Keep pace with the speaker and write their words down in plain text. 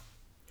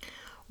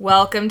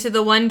Welcome to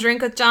the One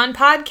Drink with John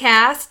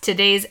podcast.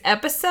 Today's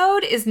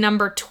episode is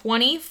number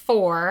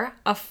 24,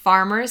 A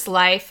Farmer's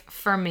Life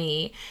for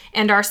Me.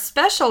 And our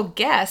special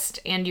guest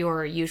and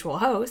your usual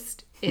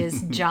host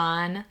is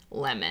John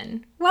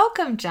Lemon.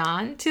 Welcome,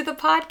 John, to the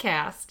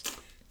podcast.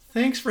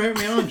 Thanks for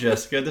having me on,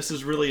 Jessica. This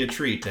is really a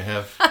treat to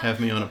have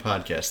me on a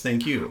podcast.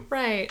 Thank you.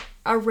 Right.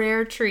 A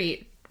rare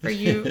treat for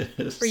you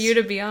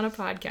to be on a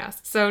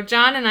podcast. So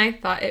John and I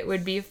thought it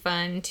would be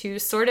fun to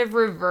sort of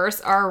reverse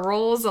our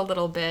roles a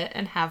little bit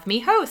and have me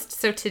host.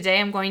 So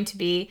today I'm going to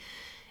be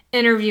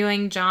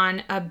interviewing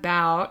John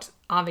about,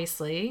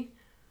 obviously,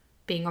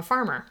 being a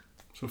farmer.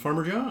 So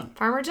Farmer John.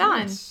 Farmer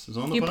John. Yes, is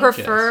on the you podcast.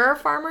 Prefer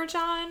Farmer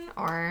John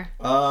or?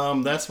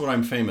 That's what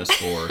I'm famous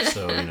for.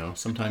 So,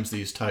 sometimes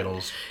these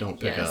titles don't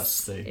pick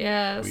us. We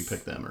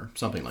pick them or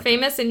something like that.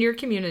 Famous in your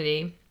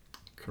community.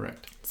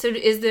 Correct. So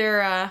is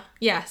there,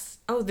 yes.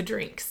 Oh, the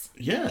drinks.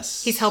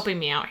 Yes. He's helping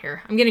me out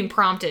here. I'm getting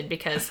prompted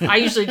because I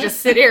usually just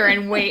sit here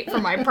and wait for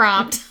my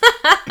prompt.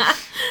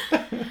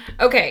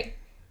 Okay.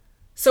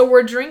 So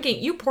we're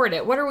drinking. You poured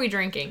it. What are we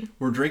drinking?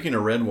 We're drinking a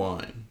red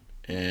wine.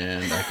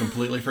 And I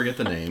completely forget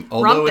the name.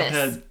 Although Rumpus. It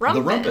had Rumpus.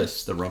 The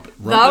Rumpus. The Rumpus.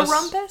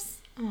 The Rumpus?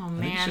 Oh,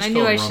 man. I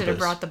knew I should have Rumpus.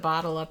 brought the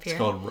bottle up here. It's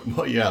called,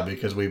 well, yeah,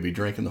 because we'd be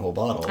drinking the whole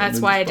bottle. That's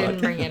why I didn't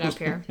bring it up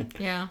here.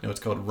 Yeah. No, it's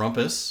called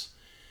Rumpus.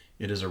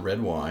 It is a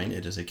red wine.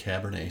 It is a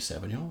Cabernet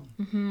Sauvignon.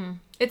 Mm-hmm.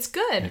 It's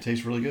good. And it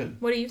tastes really good.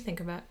 What do you think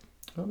of it?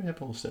 Let me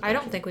have a little sip. I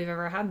don't think we've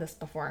ever had this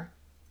before.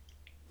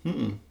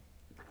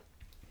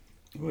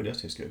 Oh, it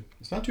does taste good.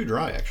 It's not too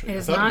dry, actually. It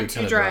is not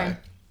too dry.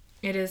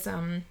 It is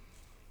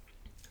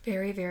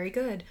very, very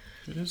good.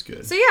 It is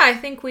good. So yeah, I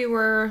think we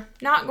were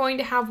not going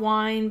to have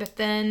wine, but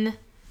then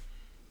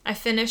I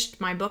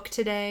finished my book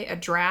today, a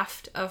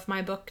draft of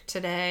my book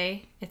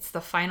today. It's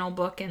the final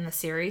book in the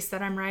series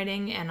that I'm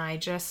writing, and I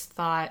just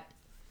thought,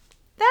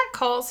 that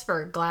calls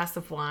for a glass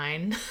of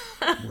wine.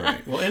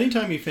 Right. Well,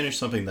 anytime you finish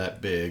something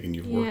that big and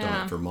you've worked on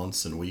Yeah. it for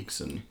months and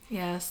weeks and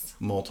Yes.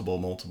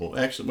 multiple,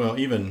 actually, well,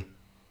 even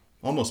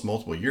almost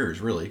multiple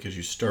years, really, because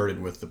you started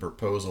with the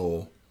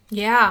proposal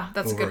Yeah,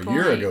 that's a over good a point.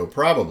 year ago,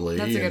 probably.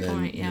 That's a good and then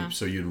point, yeah.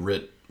 So you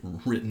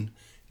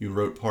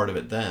wrote part of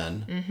it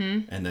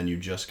then, and then you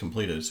just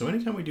completed it. So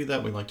anytime we do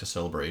that, we like to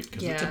celebrate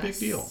because it's a big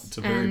deal. It's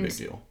a very big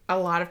deal. A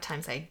lot of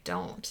times I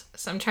don't.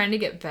 So I'm trying to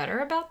get better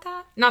about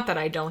that. Not that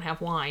I don't have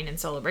wine in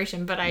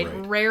celebration, but Right.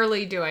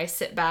 rarely do I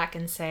sit back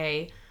and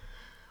say,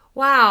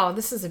 wow,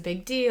 this is a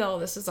big deal.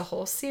 This is a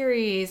whole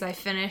series. I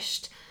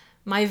finished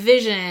my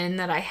vision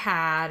that I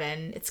had,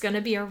 and it's going to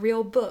be a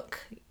real book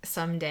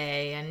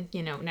someday, and,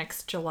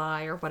 next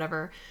July or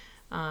whatever.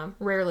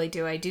 Rarely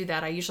do I do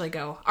that. I usually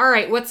go, all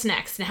right, what's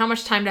next? And how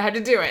much time do I have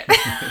to do it?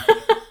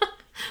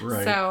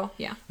 Right. So,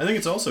 yeah. I think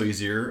it's also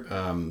easier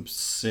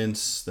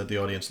since that the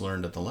audience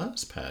learned at the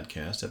last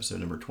podcast, episode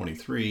number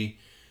 23,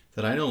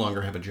 that I no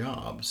longer have a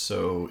job.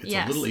 So it's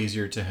Yes. a little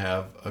easier to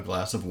have a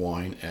glass of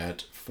wine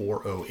at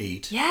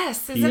 4:08.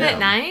 Yes, isn't it PM.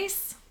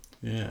 nice?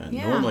 Yeah,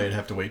 Yeah. Normally I'd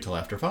have to wait till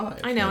after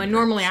 5. I know, and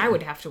normally I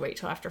would have to wait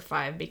till after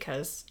 5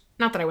 because,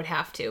 not that I would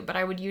have to, but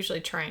I would usually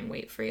try and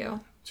wait for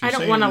you. So I you're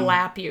don't want to saying-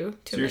 lap you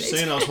too So you're many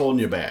saying I was holding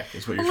you back,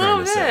 is what you're A trying to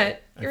little say.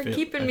 bit. I You're feel-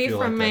 keeping I me feel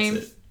from like my-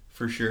 that's it,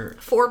 for sure.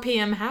 4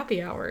 p.m.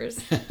 happy hours.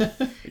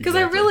 Because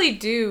I really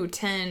do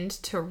tend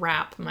to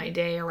wrap my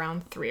day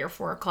around 3 or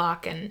 4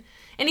 o'clock, and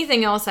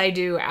anything else I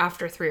do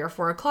after 3 or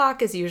 4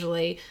 o'clock is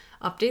usually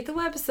update the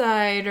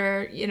website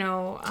or,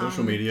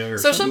 Social media or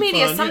social something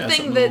media, fun. something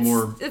something that's,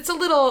 more... it's a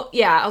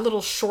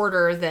little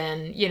shorter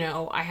than,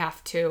 I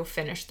have to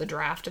finish the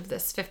draft of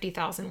this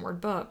 50,000 word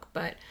book,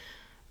 but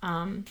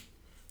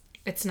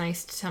it's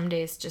nice some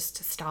days just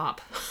to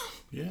stop.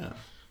 Yeah.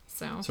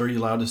 So So are you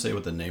allowed to say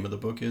what the name of the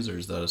book is, or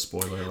is that a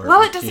spoiler alert?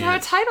 well, You it doesn't can't?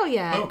 have a title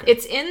yet. Oh, okay.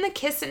 It's in the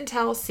Kiss and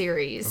Tell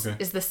series, Okay.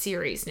 is the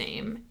series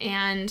name.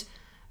 And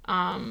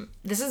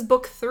this is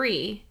book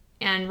 3.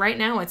 And right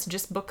now it's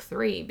just book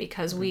 3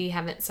 because we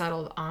haven't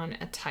settled on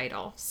a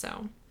title.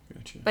 So,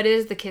 Gotcha. but it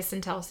is the Kiss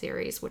and Tell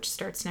series, which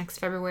starts next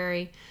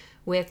February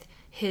with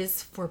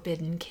His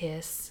Forbidden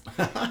Kiss.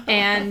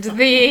 And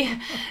the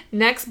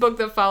next book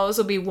that follows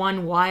will be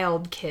One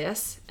Wild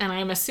Kiss. And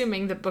I'm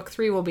assuming that book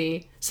 3 will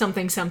be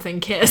Something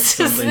Kiss.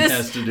 Something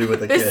has to do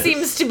with a This kiss.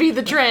 seems to be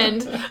the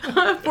trend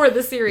for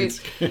the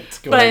series. It's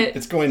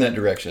but- going that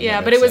direction. Yeah,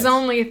 That but it makes was sense.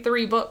 only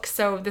 3 books,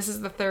 so this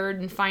is the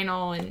 3rd and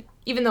final. And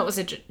even though it was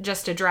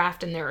just a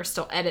draft and there are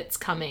still edits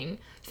coming,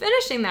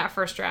 finishing that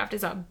first draft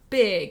is a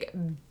big,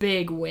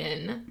 big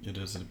win. It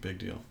is a big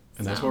deal.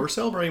 And that's what we're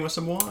celebrating with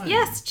some wine.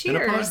 Yes, cheers.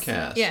 And a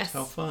podcast. Yes.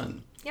 How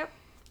fun. Yep.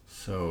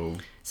 So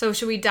So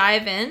should we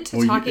dive into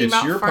well, talking it's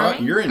about your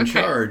farming? You're in Okay.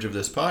 charge of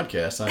this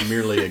podcast. I'm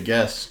merely a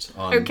guest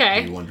on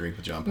Okay. the One Drink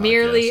with John podcast.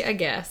 Merely a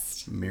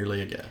guest.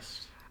 Merely a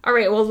guest. All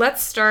right, well,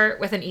 let's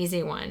start with an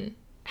easy one.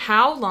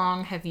 How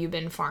long have you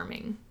been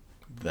farming?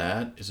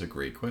 That is a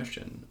great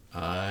question.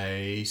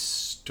 I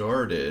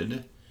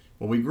started...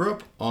 Well, we grew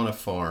up on a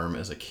farm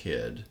as a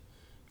kid,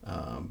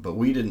 but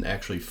we didn't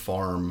actually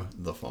farm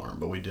the farm,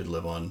 but we did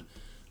live on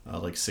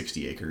like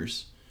 60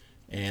 acres.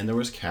 And there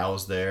was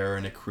cows there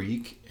and a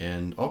creek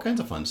and all kinds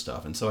of fun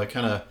stuff. And so I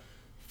kind of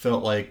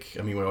felt like,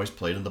 I mean, we always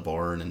played in the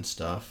barn and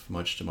stuff,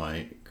 much to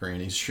my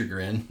granny's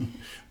chagrin.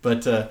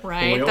 But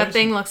Right, but that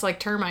thing looks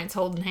like termites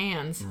holding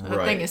hands.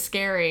 That thing is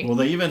scary. Well,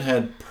 they even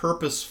had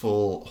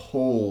purposeful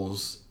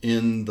holes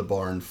in the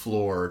barn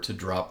floor to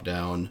drop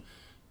down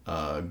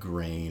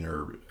grain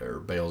or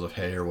bales of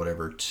hay or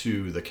whatever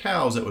to the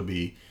cows that would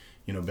be,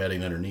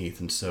 bedding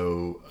underneath. And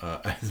so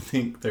I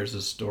think there's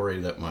a story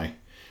that my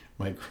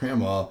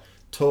grandma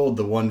told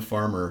the one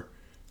farmer,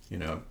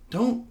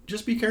 don't,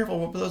 just be careful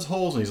with those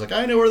holes. And he's like,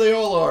 I know where they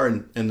all are.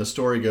 And the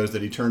story goes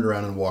that he turned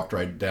around and walked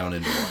right down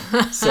into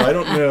one. So I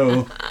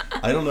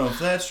don't know if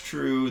that's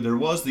true. There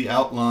was the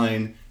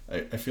outline.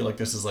 I feel like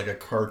this is like a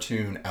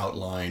cartoon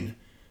outline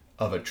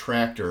of a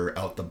tractor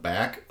out the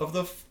back of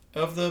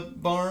the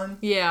barn.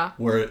 Yeah.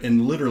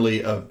 And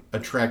literally a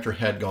tractor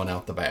had gone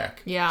out the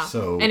back. Yeah.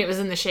 And it was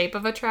in the shape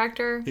of a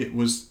tractor? It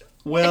was.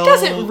 Well, it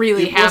doesn't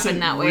really happen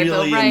that way,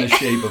 really though, right? In the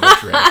shape of a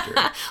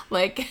tractor.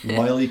 Like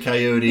Wile E.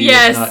 Coyote.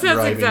 Yes, is not that's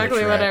driving exactly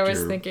the what I tractor,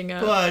 was thinking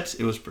of. But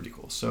it was pretty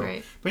cool. So,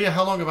 right. But yeah,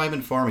 how long have I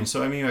been farming?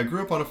 So I mean, I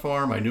grew up on a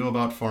farm. I knew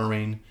about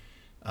farming,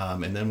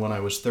 and then when I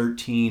was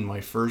 13,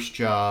 my first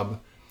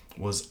job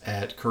was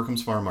at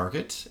Kirkham's Farm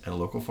Market, at a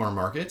local farm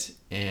market,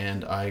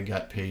 and I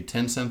got paid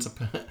 10 cents a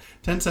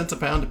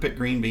pound to pick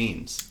green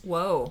beans.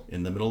 Whoa!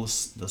 In the middle of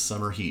the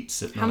summer heat,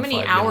 sitting How on a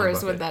 5-gallon many hours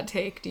bucket. would that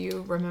take? Do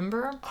you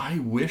remember? I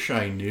wish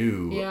I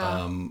knew.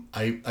 Yeah.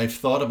 I've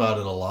thought about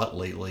it a lot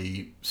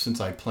lately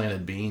since I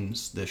planted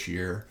beans this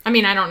year. I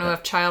mean, I don't know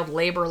if child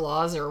labor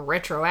laws are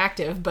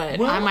retroactive, but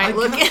I might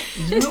look at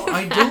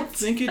I don't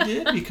think it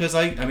did, because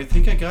I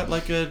think I got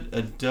like a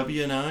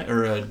W-9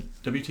 or a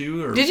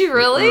W-2 or did you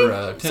really? Or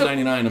a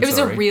 1099. It was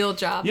a real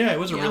job. Yeah, it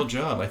was a real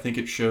job. I think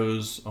it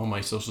shows all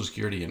my Social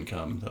Security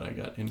income that I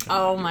got income.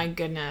 Oh my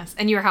goodness!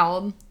 And you were how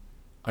old?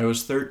 I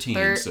was 13.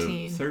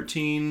 13. So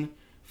 13,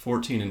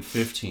 14, and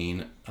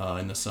 15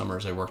 in the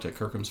summers I worked at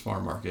Kirkham's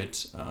Farm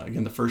Market.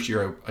 Again, the first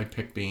year I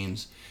picked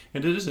beans,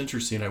 and it is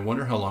interesting. I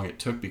wonder how long it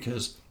took,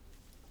 because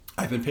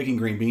I've been picking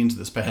green beans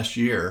this past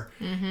year,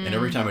 and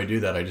every time I do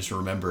that, I just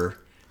remember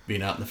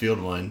being out in the field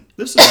going,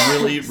 this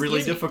is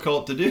really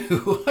difficult to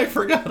do. I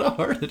forgot how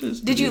hard it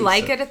is. Did you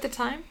like it at the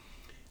time?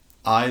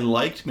 I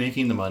liked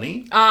making the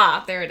money.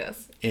 Ah, there it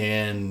is.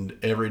 And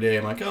every day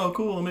I'm like, oh,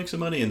 cool, I'll make some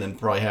money. And then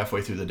probably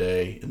halfway through the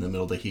day, in the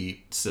middle of the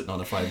heat, sitting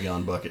on a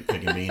 5-gallon bucket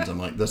picking beans, I'm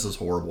like, this is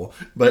horrible.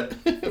 But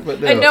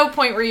no. At no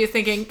point were you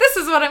thinking, this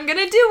is what I'm going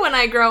to do when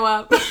I grow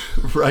up.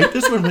 Right?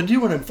 This is what I'm going to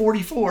do when I'm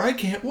 44. I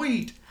can't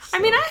wait. I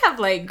mean, I have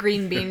like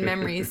green bean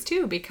memories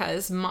too,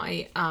 because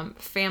my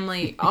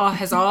family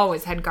has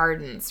always had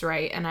gardens,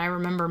 right? And I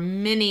remember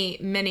many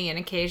an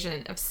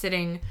occasion of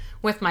sitting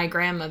with my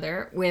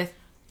grandmother with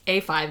a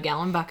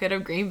 5-gallon bucket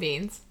of green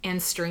beans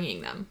and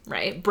stringing them,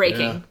 right?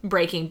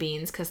 Breaking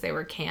beans because they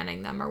were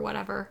canning them or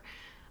whatever.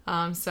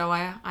 So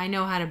I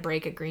know how to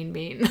break a green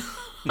bean.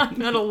 I've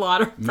had a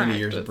lot of many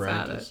years of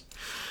practice. At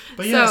it.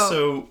 But yeah,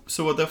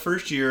 so the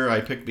first year I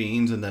picked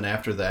beans, and then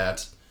after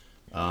that,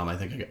 I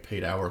think I got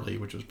paid hourly,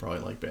 which was probably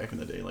like back in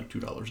the day, like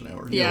 $2 an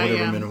hour,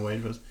 whatever minimum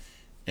wage was.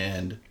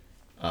 And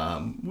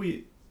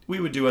we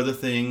would do other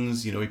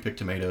things. We picked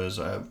tomatoes.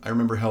 I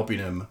remember helping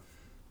him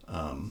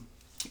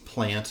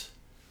plant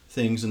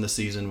things in the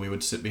season. We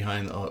would sit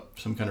behind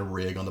some kind of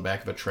rig on the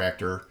back of a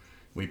tractor.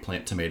 We'd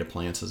plant tomato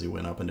plants as he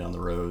went up and down the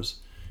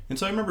rows. And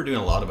so I remember doing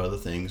a lot of other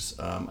things.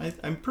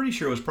 I'm pretty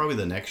sure it was probably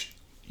the next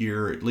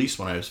year, at least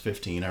when I was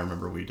 15. I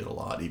remember we did a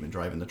lot, even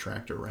driving the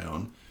tractor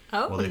around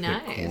while they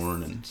picked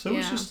corn. And so it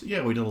was just,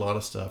 we did a lot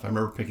of stuff. I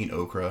remember picking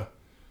okra,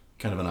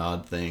 kind of an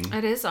odd thing.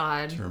 It is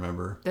odd to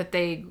remember.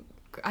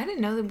 I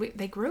didn't know that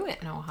they grew it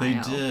in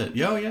Ohio. They did.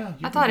 Yeah.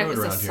 I thought it was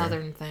a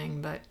southern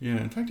thing, but... Yeah,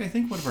 in fact, I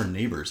think one of our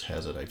neighbors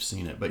has it. I've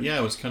seen it. But yeah,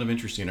 it was kind of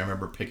interesting. I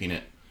remember picking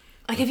it.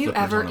 Like, have you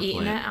ever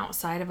eaten it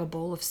outside of a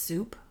bowl of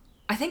soup?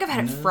 I think I've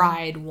had it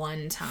fried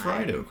one time.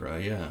 Fried okra,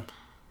 yeah.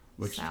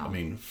 Which, I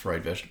mean,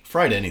 fried vegetable.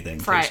 Fried anything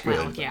tastes good.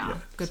 Well, yeah.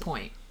 Good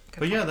point.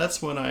 But yeah,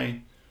 that's when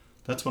I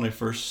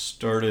first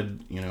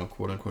started,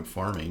 quote unquote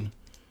farming.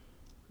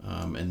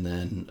 And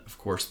then, of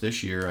course,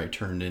 this year I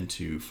turned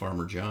into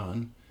Farmer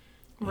John.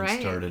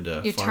 Right. Started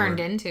you turned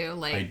into,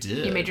 like, I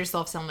did. You made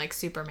yourself sound like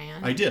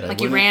Superman. I did.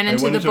 Like, you ran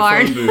into the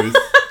barn. Phone booth.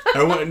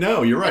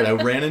 No, you're right. I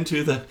ran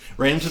into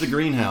the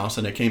greenhouse,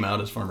 and it came out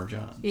as Farmer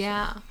John.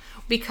 Yeah.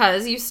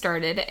 Because you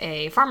started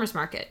a farmer's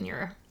market in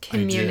your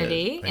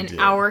community, I did.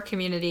 Our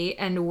community.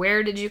 And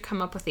where did you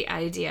come up with the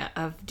idea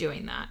of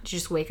doing that? Did you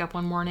just wake up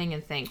one morning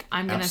and think,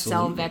 I'm going to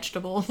sell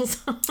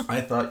vegetables?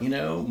 I thought,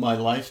 my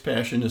life's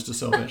passion is to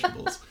sell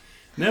vegetables.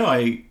 No,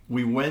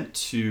 we went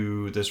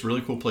to this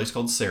really cool place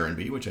called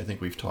Serenbe, which I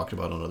think we've talked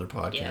about on other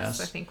podcasts.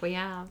 Yes, I think we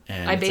have.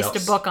 And I based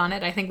a book on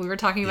it. I think we were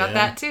talking about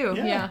that too.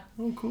 Yeah.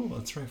 Oh, cool.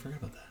 That's right. I forgot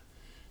about that.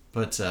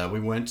 But we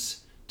went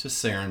to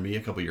Serenbe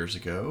a couple years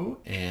ago,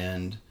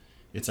 and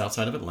it's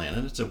outside of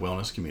Atlanta. It's a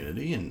wellness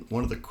community, and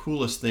one of the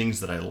coolest things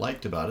that I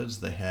liked about it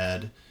is they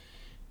had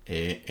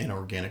an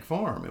organic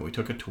farm, and we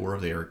took a tour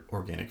of their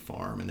organic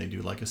farm, and they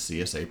do like a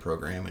CSA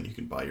program, and you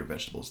can buy your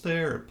vegetables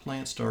there at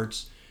Plant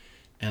Starts.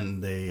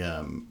 And they,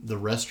 the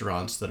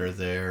restaurants that are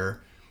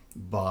there,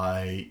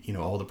 buy,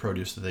 all the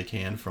produce that they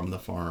can from the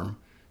farm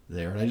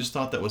there. And I just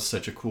thought that was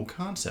such a cool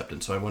concept.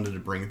 And so I wanted to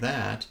bring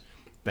that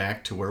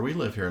back to where we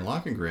live here in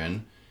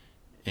Lohengrin.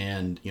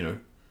 And,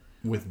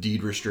 with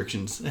deed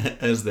restrictions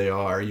as they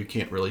are, you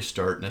can't really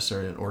start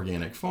necessarily an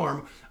organic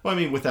farm. Well, I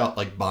mean, without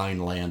like buying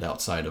land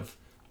outside of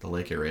the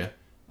lake area,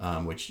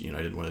 which, I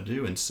didn't want to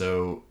do. And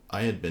so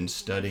I had been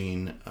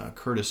studying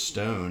Curtis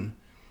Stone,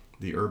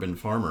 the urban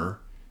farmer,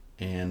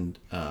 and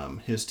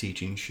his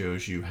teaching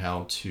shows you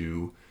how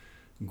to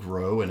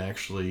grow and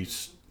actually,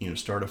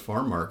 start a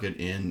farm market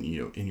in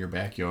your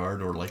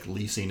backyard, or like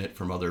leasing it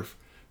from other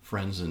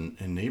friends and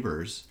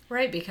neighbors.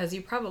 Right, because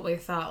you probably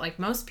thought, like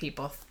most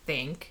people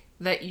think,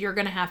 that you're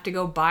going to have to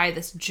go buy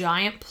this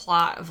giant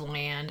plot of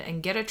land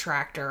and get a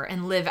tractor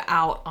and live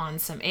out on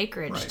some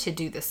acreage to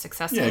do this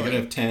successfully. Yeah, you're going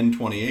to have 10,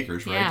 20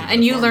 acres, right? Yeah,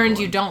 and you learned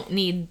you don't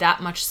need that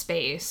much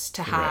space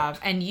to have.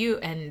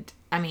 And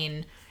I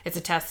mean, it's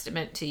a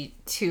testament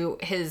to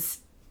his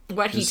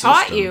he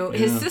taught system. you,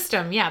 his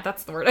system. Yeah,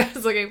 that's the word I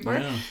was looking for.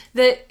 Yeah.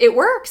 That it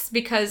works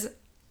because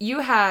you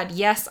had,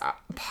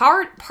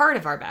 part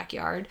of our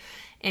backyard,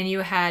 and you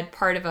had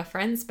part of a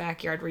friend's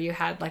backyard where you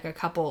had like a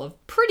couple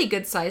of pretty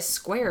good sized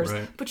squares,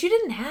 but you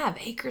didn't have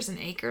acres and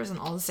acres and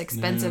all this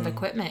expensive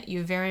equipment.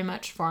 You very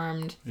much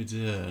farmed. I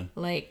did.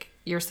 Like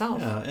yourself.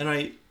 Yeah, and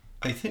I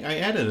think I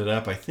added it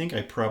up. I think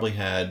I probably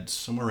had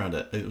somewhere around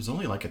it was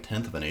only like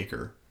 1/10 of an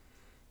acre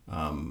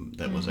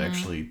that was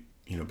actually,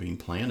 being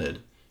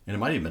planted. And it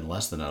might have been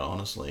less than that,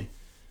 honestly.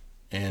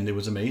 And it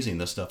was amazing,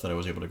 the stuff that I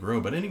was able to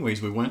grow. But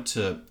anyways, we went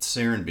to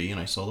Serenbe and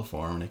I saw the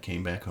farm, and I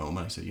came back home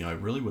and I said, I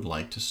really would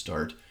like to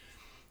start,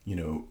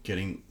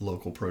 getting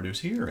local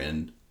produce here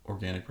and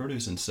organic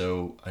produce. And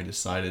so I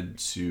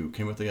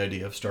came with the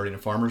idea of starting a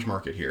farmer's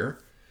market here,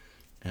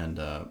 and,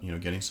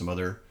 getting some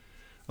other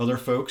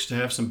folks to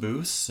have some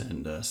booths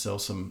and sell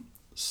some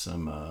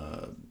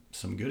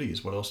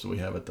goodies. What else do we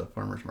have at the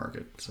farmer's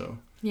market? So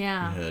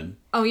yeah.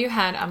 You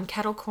had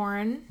kettle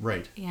corn.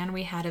 Right. And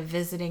we had a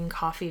visiting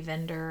coffee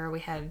vendor. We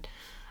had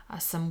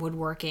some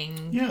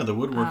woodworking. Yeah, the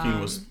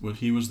woodworking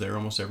he was there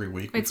almost every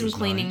week. We had some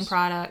cleaning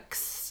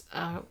products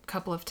a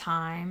couple of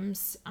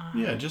times.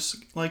 Yeah,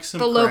 just like some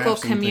the local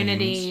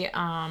community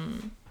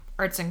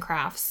arts and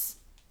crafts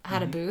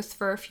had a booth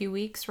for a few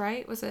weeks,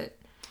 right? Was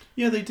it?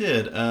 Yeah, they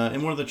did.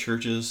 And one of the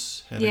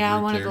churches had a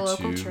group one there of the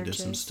local too. churches.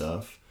 Did some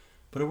stuff.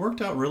 But it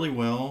worked out really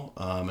well.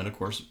 And of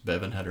course,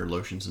 Bevan had her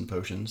lotions and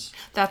potions.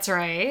 That's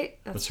right.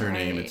 What's her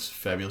name? It's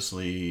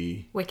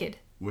Fabulously...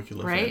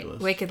 Wickedly right?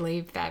 Fabulous.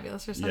 Wickedly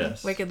Fabulous or something.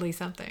 Yes. Wickedly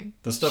something.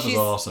 The stuff is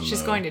awesome,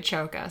 She's though. going to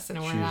choke us,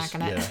 and we're not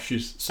going to... Yeah,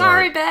 she's...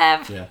 Sorry,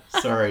 Bev. Yeah,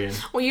 sorry.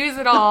 We'll use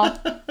it all.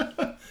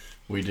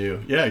 We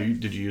do. Yeah,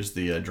 did you use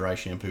the dry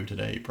shampoo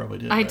today? You probably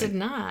did, I right? did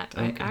not.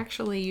 Okay. I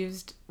actually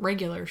used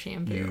regular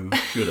shampoo. You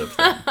should have.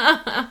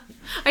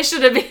 I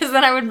should have, because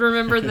then I would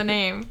remember the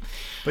name.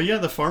 But yeah,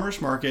 the farmer's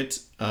market,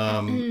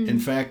 in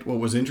fact, what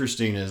was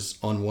interesting is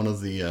on one of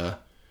the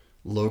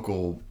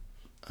local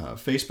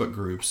Facebook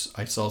groups,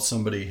 I saw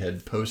somebody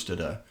had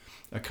posted a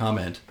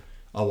comment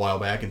a while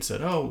back and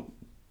said,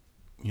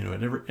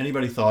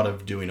 anybody thought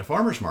of doing a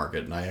farmer's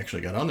market? And I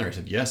actually got on there. I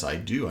said, yes, I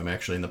do. I'm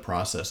actually in the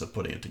process of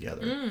putting it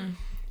together.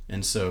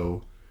 And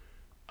so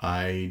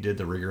I did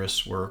the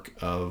rigorous work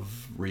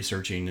of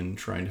researching and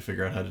trying to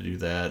figure out how to do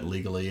that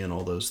legally and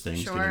all those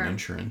things, getting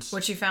insurance.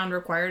 Which you found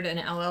required an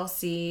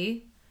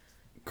LLC.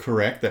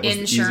 Correct. That was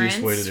the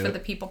easiest way to do it. For the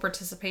people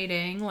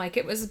participating. Like,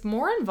 it was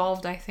more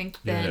involved, I think,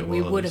 than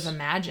we would have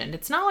imagined.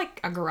 It's not like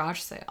a garage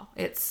sale.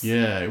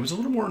 Yeah, it was a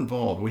little more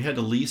involved. We had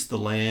to lease the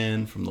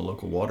land from the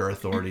local water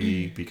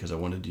authority because I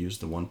wanted to use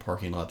the one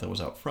parking lot that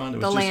was out front.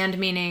 It was land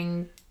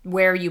meaning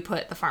where you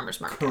put the farmer's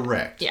market.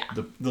 Correct. Yeah.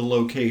 The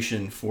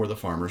location for the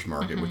farmer's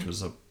market, which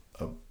was a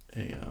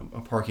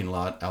parking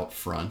lot out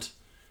front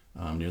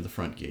near the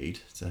front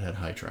gate that had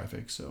high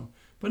traffic. So,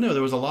 but no,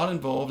 there was a lot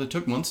involved. It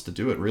took months to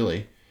do it,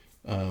 really.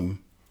 And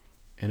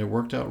it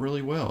worked out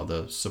really well.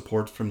 The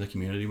support from the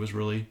community was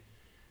really,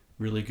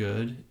 really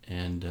good.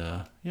 And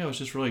I was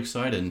just really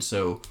excited. And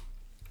so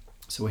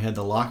we had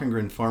the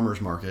Lohengrin Farmers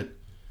Market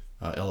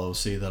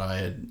LLC that I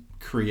had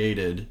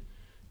created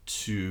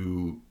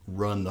to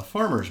run the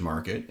farmers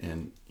market,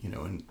 and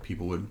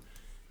people would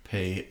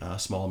pay a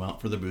small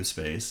amount for the booth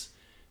space.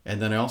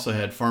 And then I also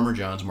had Farmer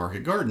John's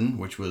Market Garden,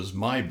 which was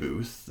my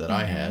booth that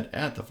I had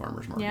at the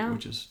farmer's market,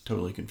 which is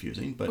totally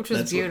confusing. But which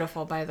was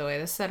beautiful, by the way.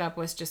 The setup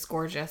was just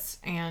gorgeous.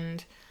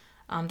 And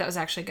that was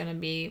actually going to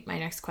be my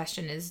next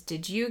question is,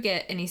 did you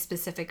get any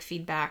specific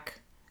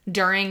feedback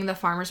during the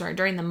farmer's market,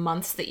 during the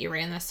months that you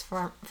ran this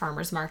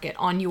farmer's market,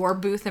 on your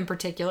booth in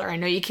particular? I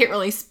know you can't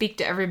really speak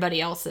to everybody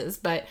else's,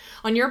 but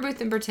on your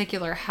booth in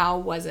particular, how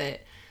was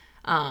it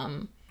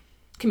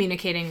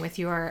communicating with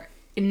your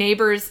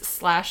neighbors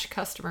 /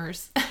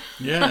 customers?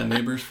 Yeah,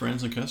 neighbors,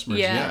 friends, and customers.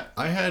 Yeah,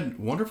 I had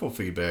wonderful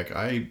feedback.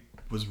 I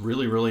was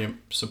really, really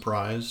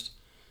surprised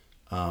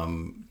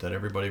that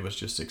everybody was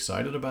just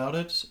excited about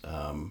it.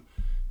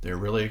 They're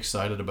really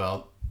excited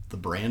about the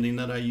branding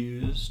that I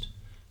used,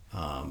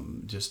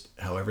 just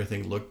how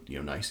everything looked,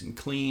 nice and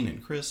clean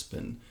and crisp,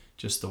 and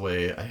just the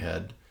way I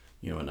had,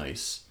 a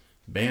nice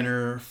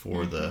banner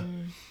for the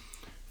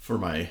for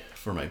my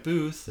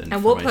booth and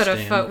And for we'll my put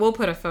stand. we'll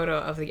put a photo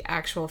of the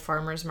actual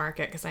farmers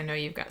market because I know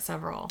you've got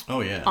several.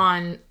 Oh yeah.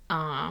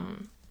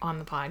 On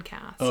the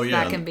podcast. Oh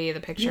yeah. That can be the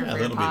picture for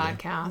your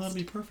podcast. That'll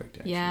be perfect.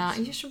 Actually. Yeah,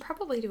 and you should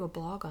probably do a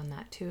blog on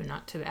that too,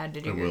 not to add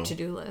to your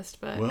to-do list,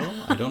 but well,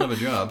 I don't have a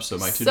job, so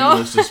my to-do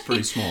list is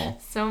pretty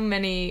small. So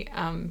many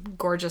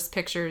gorgeous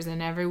pictures,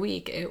 and every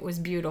week it was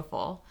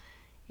beautiful.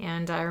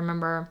 And I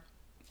remember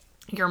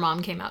your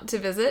mom came out to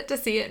visit to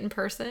see it in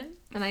person,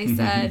 and I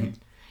said,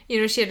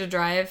 she had to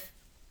drive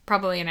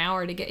probably an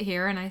hour to get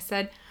here, and I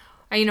said,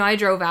 I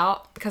drove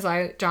out because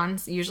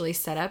John's usually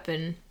set up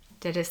and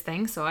did his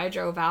thing, so I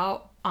drove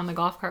out on the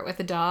golf cart with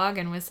the dog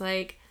and was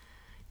like,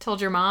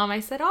 told your mom, I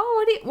said,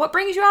 oh, what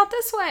brings you out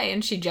this way?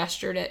 And she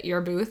gestured at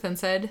your booth and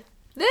said,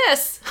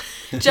 this.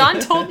 John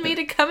told me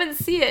to come and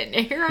see it,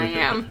 and here I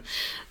am.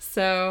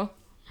 So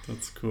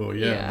that's cool.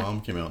 Yeah,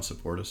 Mom came out and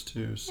support us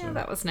too. So. Yeah,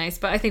 that was nice.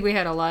 But I think we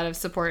had a lot of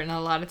support, and a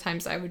lot of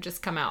times I would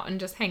just come out and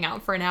just hang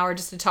out for an hour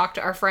just to talk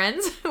to our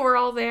friends who were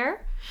all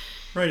there.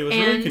 Right. It was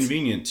very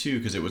convenient too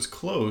because it was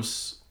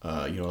close.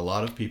 A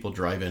lot of people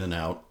drive in and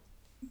out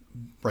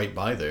right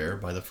by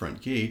the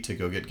front gate to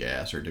go get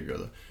gas or to go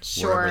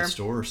to wherever the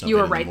store or something. You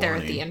were right there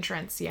at the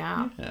entrance,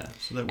 yeah. Yeah,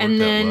 so that worked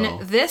and then out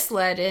well. This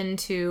led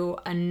into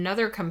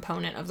another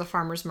component of the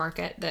farmers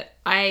market that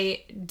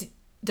I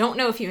don't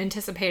know if you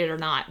anticipated or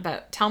not,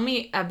 but tell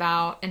me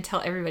about, and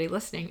tell everybody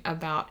listening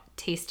about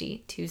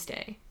Tasty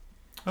Tuesday.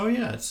 Oh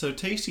yeah, so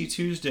Tasty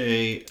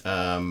Tuesday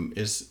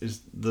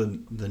is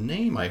the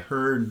name I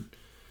heard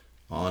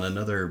on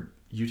another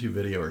YouTube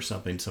video or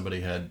something.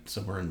 Somebody had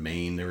somewhere in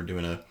Maine, they were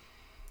doing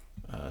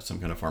some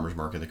kind of farmer's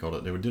market.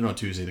 They would do it on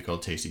Tuesday. They called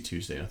it Tasty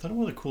Tuesday. And I thought,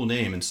 what a cool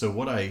name. And so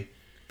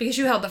because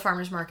you held the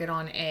farmer's market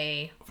on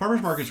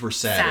farmer's markets were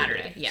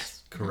Saturday.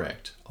 Yes.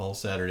 Correct. All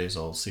Saturdays,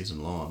 all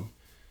season long.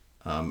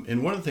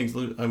 And one of the things,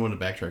 I want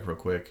to backtrack real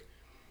quick.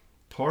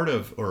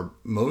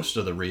 Most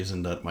of the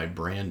reason that my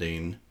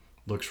branding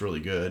looks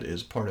really good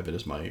is part of it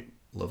is my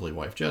lovely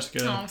wife,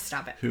 Jessica. Oh,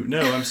 stop it.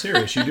 No, I'm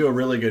serious. You do a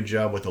really good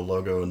job with the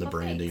logo and the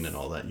branding and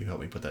all that. You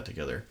helped me put that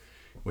together,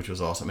 which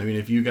was awesome. I mean,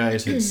 if you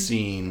guys had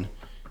seen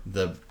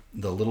the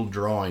little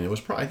drawing, it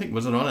was I think,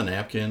 was it on a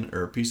napkin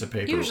or a piece of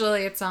paper?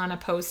 Usually it's on a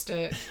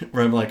Post-it.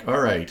 Where I'm like, all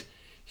right,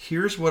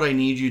 here's what I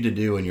need you to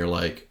do. And you're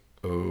like,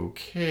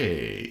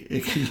 okay.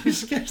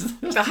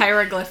 The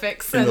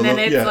hieroglyphics. And then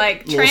it's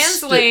like,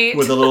 translate.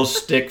 With a little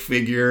stick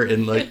figure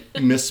and like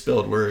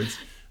misspelled words.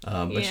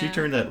 But she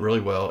turned that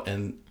really well.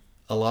 And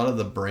a lot of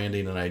the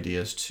branding and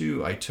ideas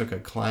too, I took a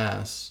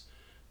class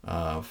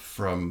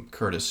from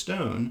Curtis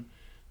Stone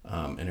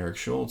and Eric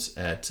Schultz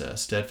at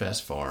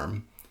Steadfast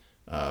Farm,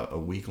 a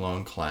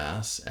week-long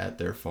class at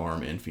their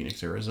farm in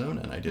Phoenix,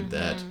 Arizona. And I did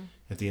that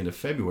at the end of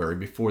February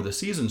before the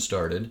season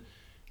started.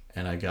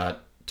 And I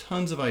got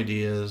tons of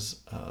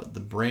ideas. The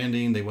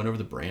branding, they went over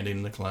the branding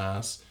in the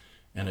class.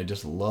 And I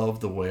just loved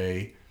the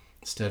way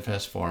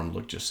Steadfast Farm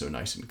looked just so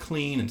nice and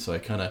clean. And so I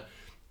kind of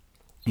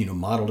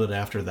modeled it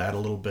after that a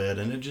little bit,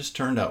 and it just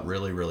turned out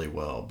really, really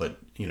well. But,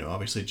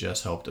 obviously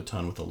Jess helped a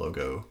ton with the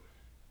logo,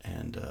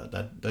 and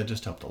that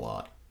just helped a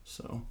lot.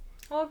 So.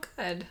 Well,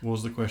 good. What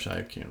was the question?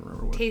 I can't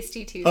remember what.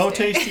 Tasty Tuesday. Oh,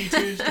 Tasty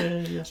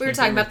Tuesday. Yes, we were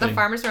talking about the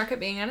farmer's market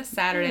being on a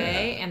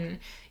Saturday, and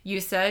you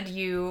said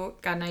you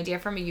got an idea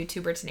from a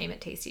YouTuber to name it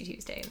Tasty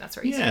Tuesday. That's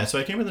what you said. Yeah, so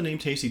I came with the name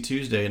Tasty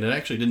Tuesday, and it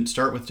actually didn't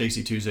start with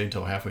Tasty Tuesday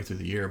until halfway through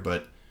the year,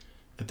 but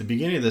at the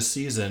beginning of the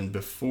season,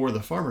 before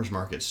the farmer's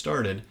market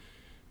started,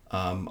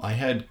 I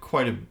had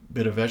quite a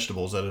bit of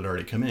vegetables that had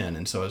already come in,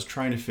 and so I was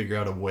trying to figure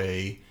out a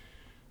way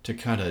to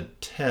kind of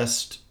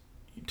test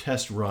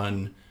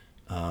run,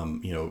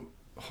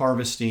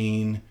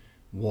 harvesting,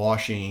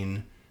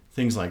 washing,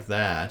 things like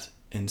that.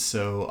 And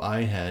so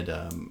I had,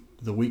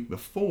 the week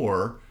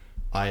before,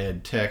 I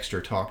had texted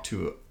or talked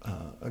to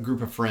a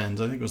group of friends.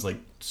 I think it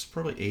was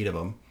probably 8 of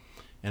them.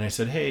 And I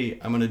said, hey,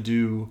 I'm going to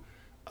do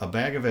a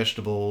bag of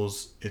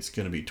vegetables. It's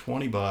going to be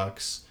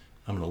 $20.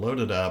 I'm going to load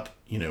it up.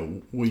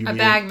 Will you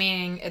bag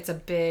meaning it's a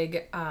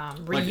big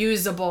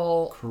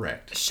reusable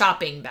correct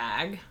shopping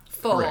bag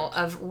full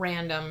of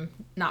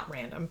not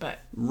random, but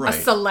a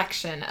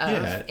selection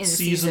of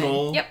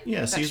seasonal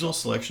vegetables. Seasonal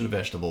selection of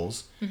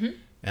vegetables. Mm-hmm.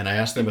 And I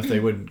asked them if they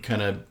would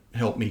kind of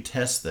help me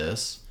test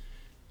this.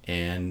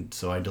 And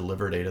so I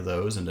delivered 8 of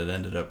those, and it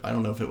ended up, I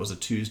don't know if it was a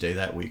Tuesday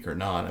that week or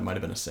not. It might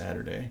have been a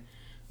Saturday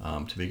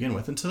to begin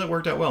with. And so that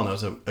worked out well. And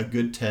that was a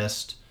good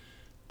test,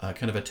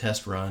 kind of a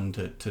test run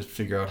to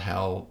figure out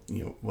how,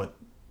 what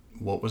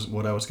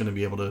I was going to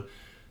be able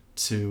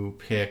to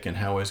pick and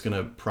how I was going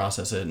to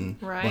process it and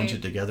bunch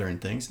it together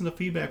and things. And the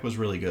feedback was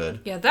really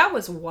good. Yeah, that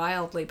was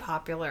wildly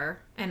popular.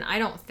 And I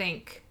don't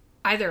think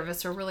either of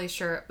us are really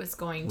sure it was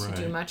going to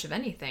do much of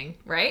anything,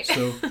 right?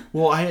 So,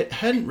 I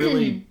hadn't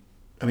really,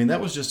 that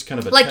was just kind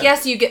of a test.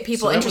 Yes, you get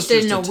people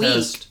interested in a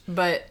week,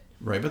 but...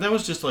 Right, but that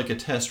was just like a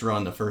test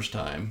run the first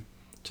time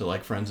to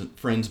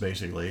friends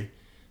basically.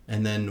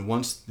 And then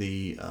once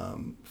the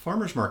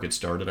farmer's market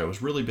started, I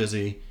was really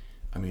busy.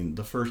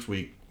 The first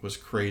week was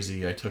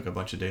crazy. I took a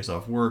bunch of days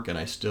off work, and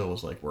I still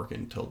was working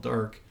until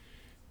dark.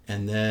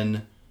 And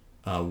then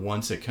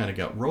once it kind of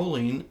got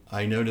rolling,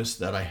 I noticed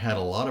that I had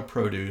a lot of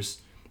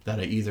produce that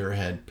I either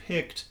had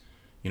picked.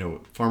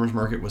 Farmers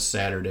market was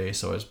Saturday,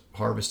 so I was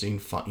harvesting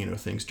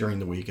things during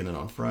the week and then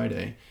on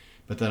Friday.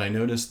 But then I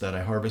noticed that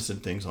I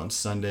harvested things on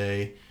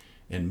Sunday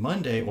and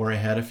Monday, or I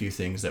had a few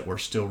things that were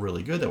still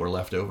really good that were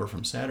left over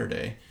from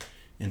Saturday.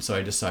 And so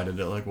I decided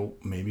that, well,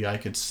 maybe I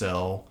could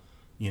sell,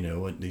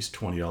 these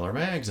 $20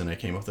 bags. And I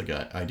came up with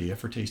the idea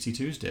for Tasty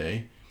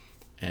Tuesday.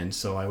 And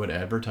so I would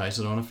advertise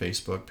it on a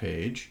Facebook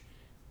page,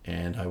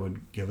 and I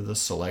would give the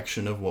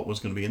selection of what was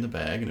going to be in the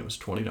bag, and it was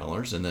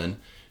 $20. And then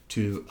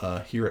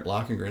here at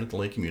Lock and Grin at the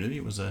Lake Community,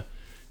 it was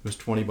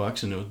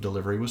 $20, and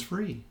delivery was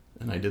free.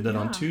 And I did that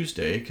on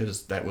Tuesday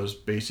because that was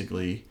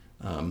basically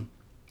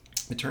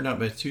it turned out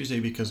by Tuesday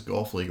because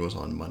Golf League was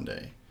on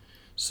Monday.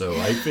 So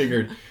I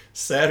figured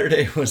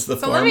Saturday was the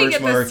farmers market. So let me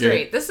get this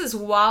straight. This is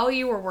while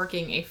you were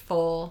working a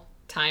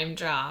full-time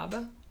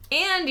job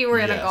and you were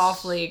in a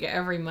golf league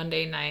every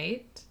Monday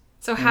night.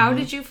 So how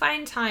did you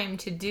find time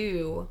to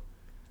do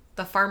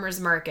the farmers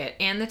market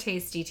and the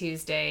Tasty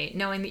Tuesday,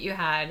 knowing that you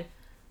had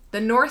the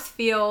North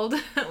Field,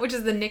 which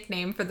is the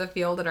nickname for the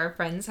field at our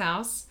friend's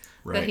house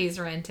that he's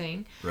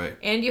renting. Right.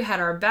 And you had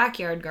our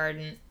backyard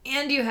garden,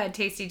 and you had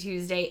Tasty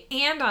Tuesday,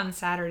 and on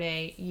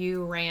Saturday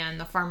you ran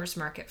the farmers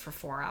market for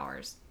 4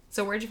 hours.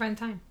 So where'd you find the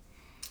time?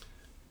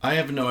 I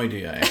have no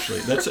idea, actually.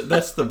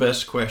 That's the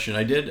best question.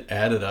 I did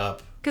add it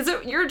up.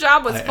 Because your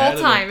job was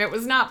full-time. It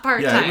was not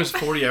part-time. Yeah, it was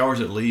 40 hours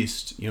at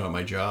least, at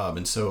my job.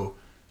 And so,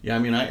 I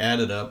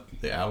added up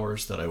the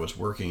hours that I was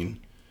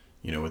working,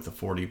 with the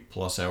 40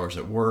 plus hours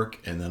at work,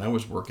 and then I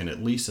was working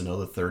at least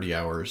another 30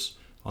 hours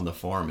on the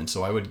farm. And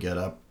so I would get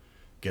up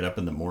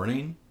in the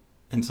morning,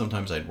 and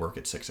sometimes I'd work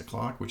at 6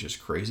 o'clock, which is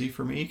crazy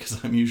for me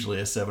because I'm usually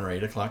a 7 or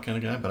 8 o'clock kind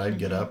of guy. But I'd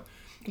get up,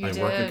 I'd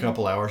work a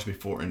couple hours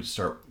before and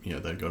start,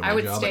 then go to my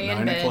job at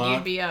 9 o'clock.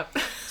 You'd be up.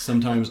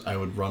 Sometimes I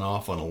would run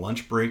off on a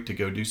lunch break to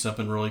go do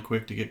something really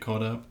quick to get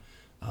caught up.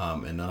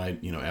 And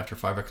then after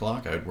 5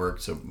 o'clock, I would work.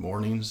 So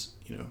mornings,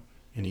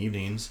 and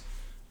evenings.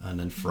 And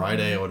then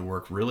Friday, I would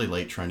work really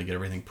late trying to get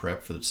everything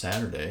prepped for the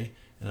Saturday.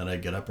 And then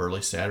I'd get up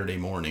early Saturday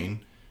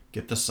morning,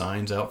 get the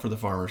signs out for the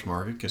farmers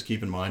market. Because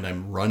keep in mind,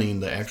 I'm running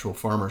the actual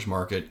farmers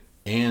market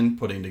and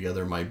putting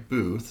together my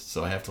booth.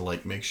 So I have to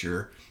make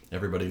sure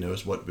everybody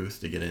knows what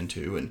booth to get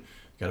into, and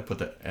got to put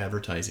the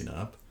advertising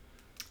up.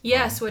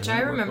 Yes, which I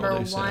remember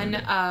one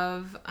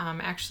of,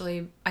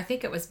 actually, I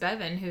think it was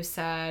Bevan who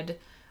said,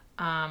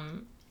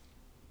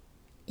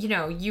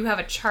 you have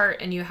a chart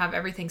and you have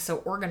everything so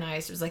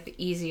organized. It was the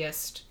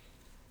easiest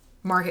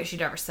market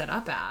she'd ever set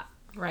up at,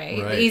 right?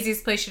 The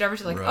easiest place she'd ever,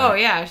 she's oh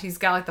yeah, he's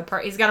got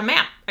he's got a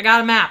map. I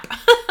got a map.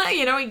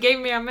 He gave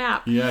me a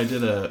map. Yeah, I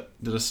did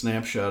a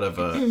snapshot of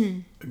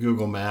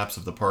Google Maps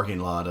of the parking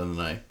lot, and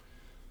then I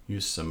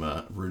used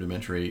some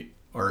rudimentary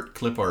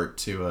clip art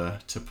to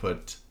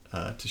put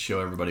to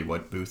show everybody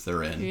what booth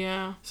they're in.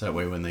 Yeah. So that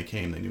way when they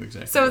came, they knew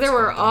exactly. So there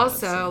were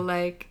also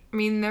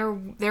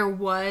there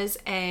was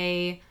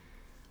an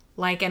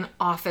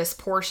office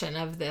portion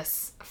of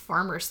this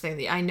farmers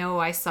thing. I know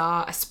I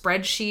saw a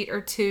spreadsheet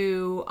or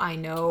two. I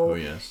know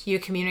you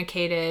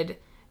communicated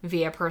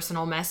via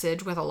personal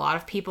message with a lot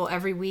of people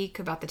every week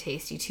about the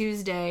Tasty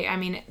Tuesday.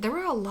 There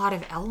were a lot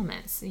of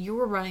elements. You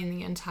were running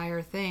the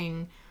entire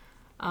thing,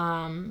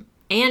 and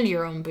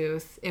your own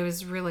booth. It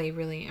was really,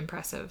 really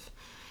impressive.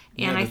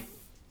 And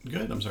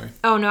good. I'm sorry.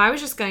 Oh no, I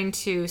was just going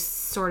to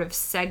sort of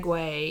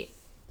segue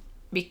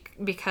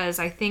because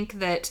I think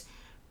that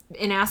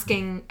in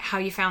asking how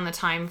you found the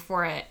time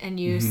for it, and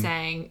you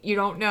saying you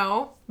don't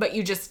know, but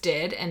you just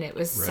did, and it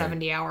was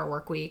 70-hour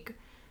work week,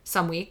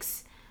 some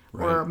weeks,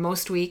 or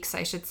most weeks,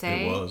 I should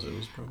say. It was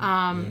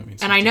probably.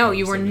 And I know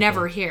you were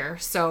never here,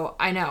 so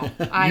I know.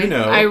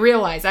 I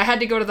realize I had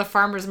to go to the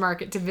farmers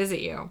market to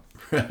visit you.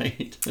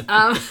 Right.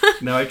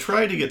 Now I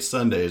tried to get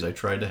Sundays. I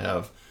tried to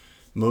have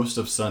most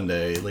of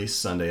Sunday, at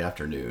least Sunday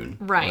afternoon.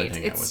 Right,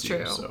 it's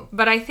true.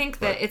 But I think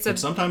that but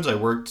sometimes I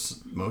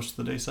worked most of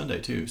the day Sunday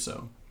too,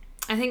 so.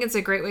 I think it's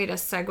a great way to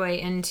segue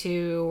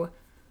into,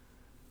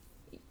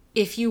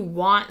 if you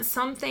want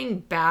something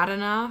bad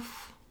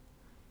enough,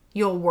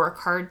 you'll work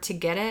hard to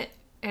get it.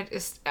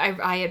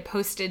 I had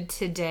posted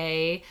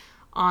today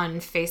on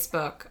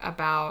Facebook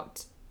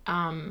about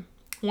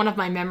one of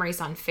my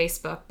memories on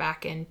Facebook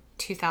back in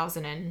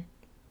 2000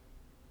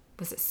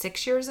 was it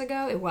 6 years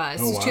ago? It was.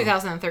 Oh, wow.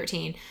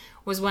 2013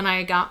 was when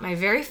I got my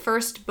very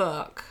first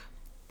book.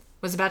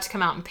 Was about to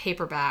come out in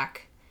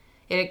paperback.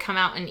 It had come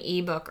out in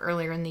ebook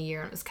earlier in the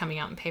year, and it was coming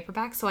out in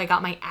paperback. So I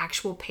got my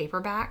actual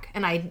paperback,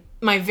 and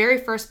my very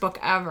first book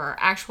ever,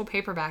 actual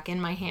paperback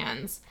in my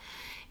hands.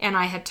 And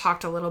I had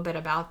talked a little bit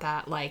about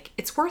that,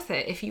 it's worth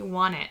it if you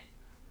want it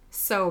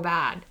so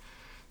bad.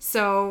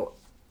 So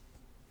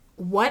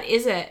what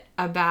is it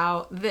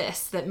about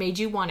this that made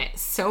you want it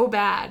so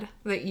bad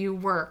that you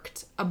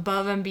worked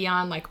above and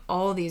beyond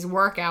all these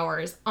work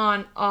hours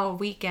on all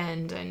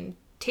weekend and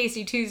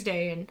Tasty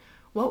Tuesday? And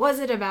what was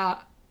it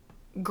about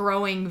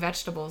growing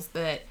vegetables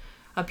that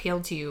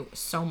appealed to you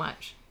so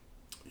much?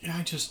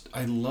 Yeah,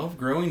 I love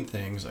growing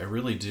things. I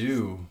really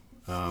do.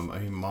 I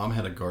mean, Mom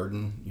had a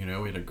garden. You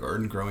know, we had a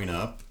garden growing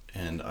up,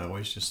 and I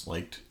always just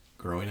liked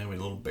growing it. We had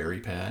a little berry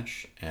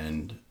patch,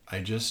 and I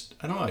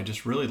don't know, I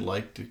just really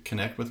liked to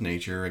connect with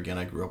nature. Again,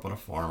 I grew up on a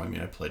farm. I mean,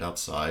 I played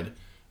outside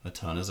a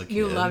ton as a kid.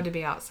 You love to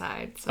be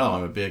outside. So. Oh,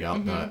 I'm a big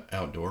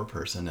outdoor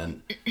person,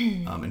 and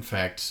in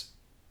fact,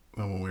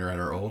 when we were at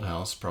our old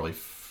house, probably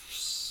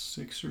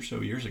 6 or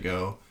so years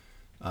ago,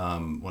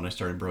 when I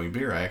started brewing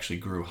beer, I actually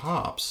grew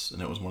hops,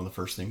 and it was one of the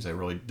first things. I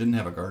really didn't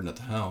have a garden at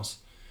the house,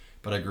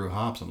 but I grew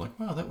hops. I'm like,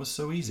 wow, that was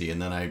so easy.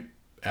 And then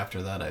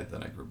after that, I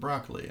grew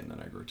broccoli, and then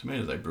I grew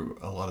tomatoes. I grew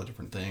a lot of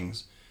different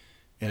things,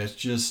 and it's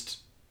just,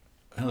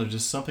 I don't know,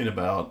 just something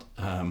about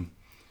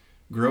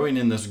growing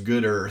in this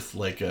good earth,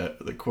 like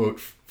the quote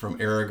from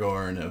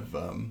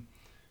Aragorn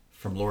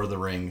from Lord of the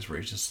Rings, where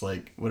he's just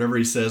like, whatever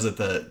he says at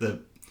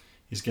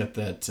he's got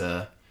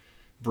that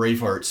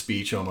Braveheart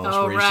speech almost,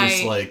 where he's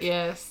just like,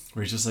 yes.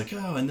 where he's just like,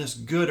 oh, in this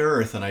good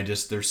earth, and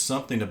there's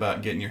something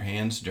about getting your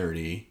hands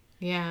dirty,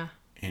 yeah,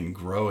 and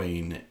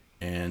growing,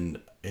 and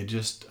it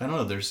just, I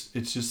don't know,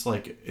 it's just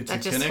like, it's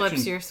that a just connection.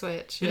 flips your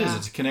switch. It is.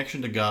 It's a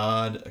connection to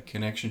God, a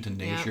connection to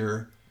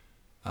nature.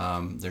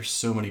 Yep. There's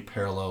so many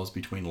parallels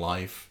between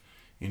life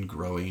in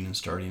growing and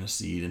starting a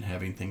seed and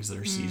having things that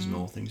are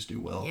seasonal, things do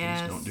well,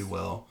 yes. things don't do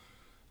well.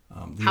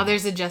 How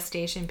there's a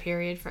gestation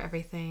period for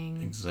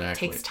everything.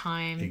 Exactly. It takes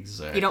time.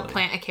 Exactly. You don't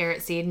plant a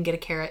carrot seed and get a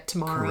carrot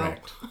tomorrow.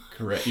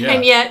 Correct. Yeah.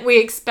 And yet we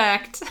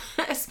expect,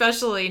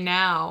 especially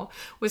now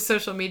with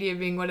social media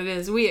being what it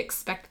is, we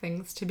expect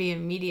things to be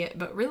immediate.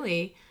 But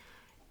really,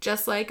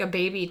 just like a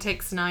baby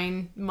takes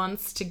 9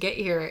 months to get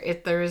here,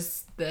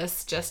 there's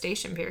this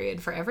gestation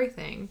period for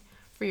everything,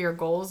 for your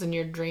goals and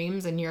your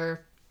dreams and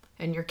your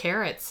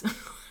carrots.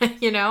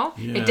 You know,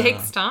 It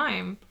takes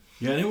time.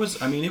 Yeah, and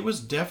it was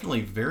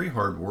definitely very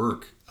hard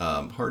work,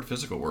 hard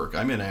physical work.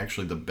 I'm in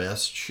actually the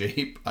best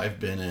shape I've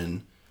been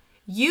in.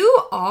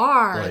 You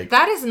are. Like,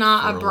 that is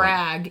not a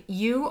brag.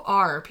 You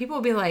are. People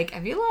will be like,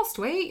 have you lost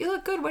weight? You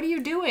look good. What are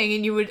you doing?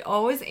 And you would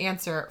always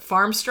answer,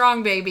 farm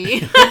strong, baby.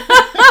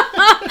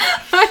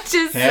 Which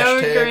is so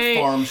great.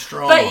 Farm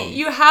strong. But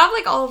you have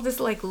like all of this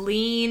like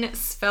lean,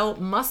 svelte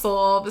muscle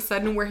all of a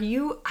sudden where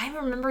I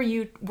remember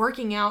you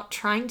working out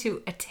trying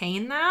to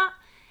attain that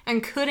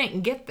and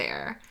couldn't get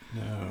there.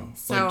 No.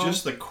 So, like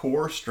just the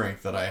core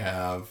strength that I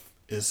have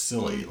is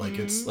silly. Like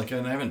it's like,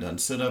 and I haven't done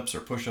sit-ups or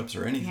push-ups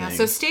or anything. Yeah,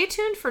 so stay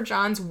tuned for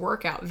John's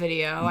workout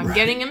video. I'm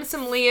getting him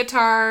some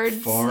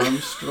leotards. Farm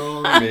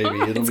strong, baby.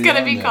 It's going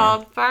to be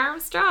called Farm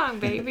Strong,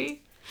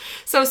 baby.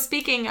 So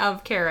speaking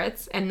of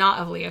carrots and not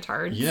of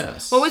leotards.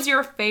 Yes. What was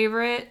your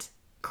favorite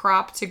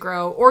crop to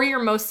grow or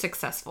your most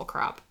successful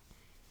crop?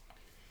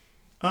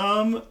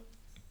 The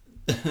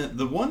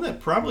one that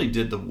probably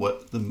did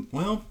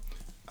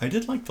I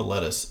did like the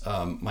lettuce.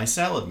 My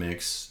salad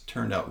mix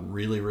turned out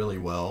really, really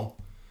well,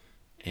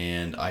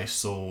 and I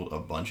sold a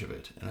bunch of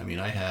it. And I mean,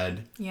 I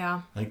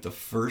think the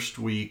first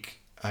week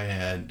I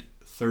had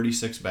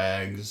 36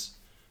 bags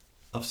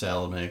of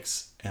salad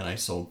mix, and I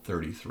sold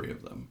 33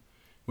 of them,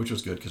 which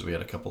was good because we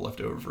had a couple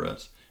left over for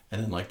us.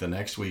 And then like the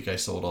next week I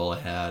sold all I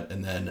had,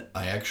 and then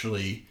I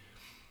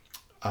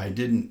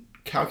didn't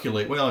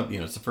calculate,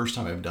 it's the first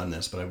time I've done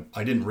this, but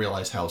I didn't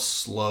realize how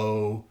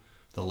slow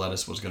the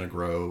lettuce was going to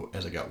grow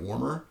as it got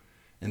warmer.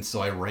 And so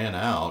I ran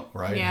out,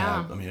 right?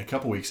 A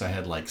couple weeks I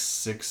had like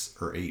 6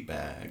 or 8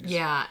 bags.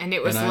 Yeah, and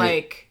it was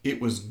it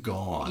was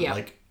gone. Yeah.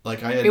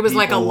 Like I had it was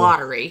like a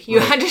lottery. You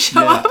had to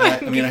show up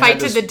and fight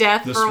to the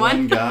death for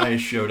one. This one guy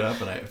showed up,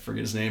 and I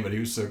forget his name, but he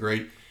was so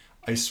great.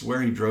 I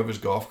swear he drove his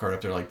golf cart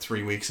up there like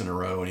 3 weeks in a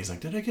row, and he's like,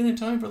 "Did I get in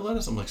time for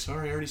lettuce?" I'm like,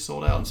 "Sorry, I already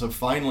sold out." And so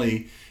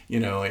finally, he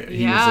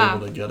was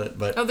able to get it.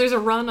 But there's a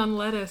run on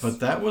lettuce. But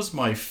that was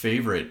my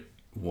favorite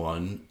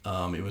one.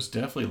 It was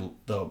definitely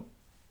the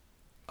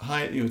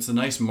high. It's a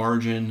nice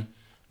margin.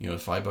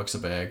 $5 a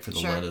bag for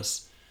the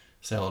lettuce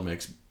salad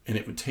mix, and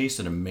it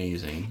tasted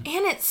amazing.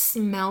 And it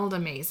smelled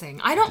amazing.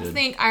 I don't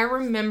think I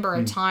remember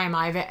a time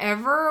I've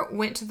ever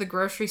went to the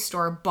grocery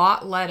store,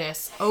 bought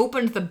lettuce,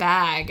 opened the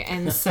bag,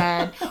 and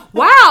said,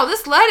 "Wow,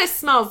 this lettuce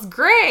smells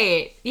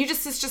great."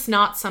 It's just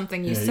not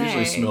something you say. It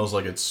usually smells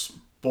like it's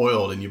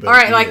spoiled, and you better. All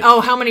right, eat like, it.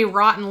 how many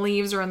rotten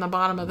leaves are in the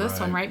bottom of this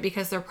one, right?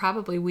 Because they're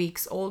probably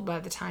weeks old by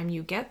the time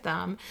you get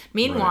them.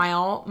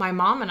 Meanwhile, my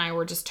mom and I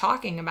were just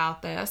talking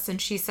about this, and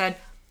she said,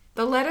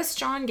 the lettuce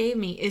John gave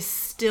me is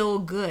still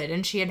good,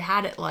 and she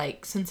had it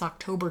like since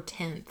October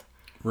 10th.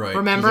 Right.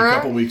 Remember? It's a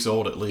couple weeks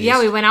old at least. Yeah,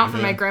 we went out for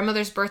my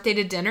grandmother's birthday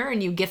to dinner,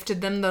 and you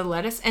gifted them the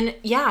lettuce, and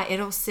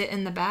it'll sit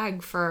in the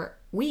bag for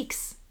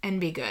weeks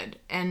and be good,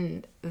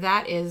 and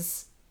that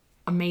is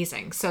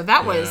amazing. So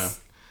that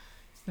was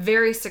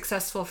very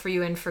successful for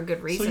you and for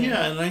good reason. So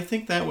and I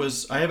think that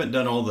was, I haven't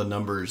done all the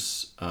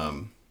numbers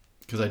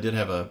because I did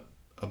have a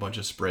bunch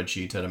of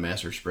spreadsheets, had a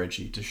master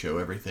spreadsheet to show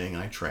everything.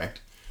 I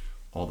tracked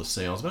all the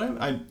sales,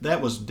 but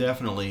that was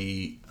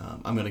definitely,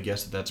 I'm going to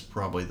guess that's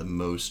probably the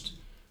most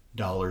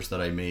dollars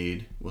that I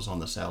made was on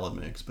the salad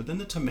mix. But then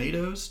the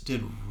tomatoes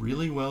did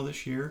really well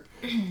this year.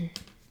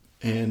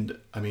 And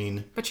I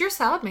mean, but your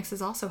salad mix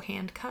is also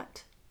hand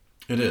cut.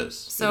 It is.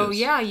 So It is.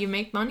 yeah, you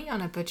make money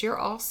on it, but you're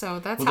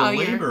also Well, how the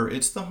you're. labor,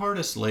 it's the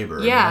hardest labor.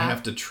 Yeah. I mean, I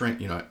have to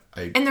train,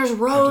 And there's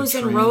rows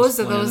and rows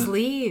of transplant those it.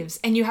 leaves,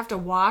 and you have to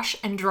wash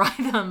and dry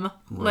them.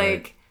 Right.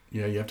 Like,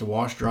 Yeah, you have to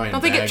wash, dry, and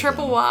don't they get bag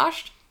triple them.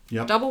 washed?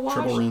 Yep. Double washed?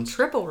 Triple rinsed.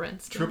 Triple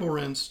rinsed. Triple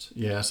rinsed.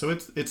 Yeah, so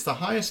it's the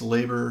highest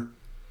labor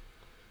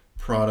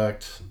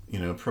product,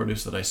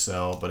 produce that I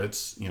sell, but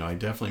it's, I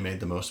definitely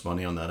made the most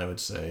money on that, I would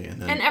say. And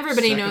then And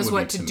everybody second knows would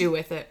what be to do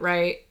with it,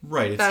 right?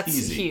 Right, it's That's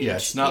easy. huge. Yeah,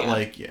 it's not Yeah.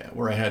 like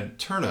where I had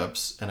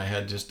turnips and I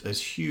had just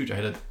as huge. I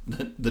had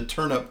the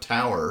turnip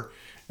tower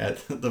at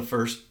the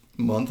first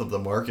month of the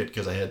market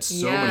because I had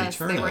so many Yes,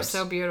 turnips. they were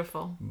so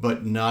beautiful.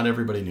 But not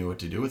everybody knew what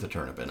to do with a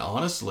turnip, and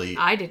honestly,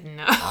 I didn't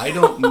know. I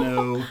don't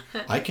know.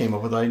 I came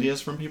up with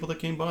ideas from people that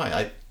came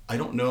by. I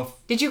don't know if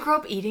Did you grow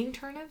up eating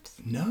turnips?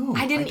 no.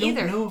 I didn't don't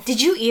either. know if-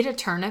 Did you eat a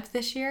turnip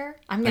this year?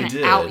 I'm I going to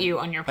did. out you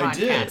on your podcast. I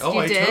did. Oh, You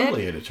I did?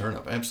 totally ate a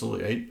turnip.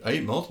 Absolutely. I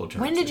ate multiple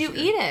turnips. When did this you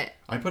year. eat it?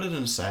 I put it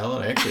in a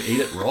salad. I actually ate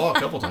it raw a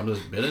couple times. I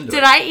just bit into it.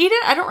 Did I eat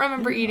it? I don't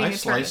remember eating I a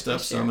turnip sliced up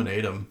this some year. and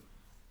ate them.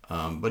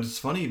 But it's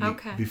funny,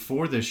 Okay.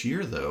 before this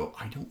year, though,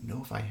 I don't know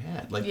if I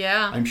had. Like,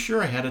 Yeah. I'm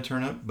sure I had a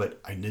turnip, but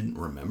I didn't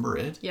remember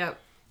it. Yep.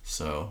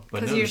 So,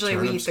 but Because no, usually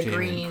we eat turnips the came in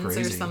greens or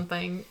crazy.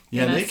 something.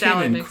 Yeah, in and a they came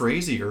salad in mix.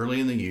 crazy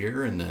early in the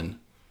year, and then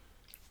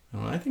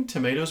I think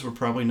tomatoes were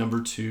probably number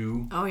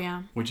 2, Oh,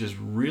 yeah. which is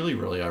really,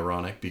 really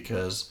ironic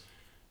because,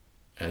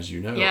 as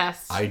you know,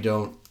 Yes. I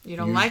don't. You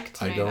don't like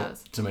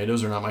tomatoes.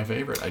 Tomatoes are not my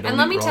favorite. I don't. And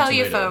let eat me raw tell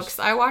you, tomatoes. folks,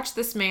 I watched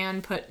this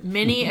man put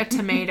many a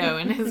tomato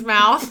in his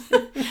mouth,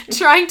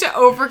 trying to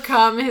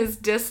overcome his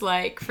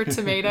dislike for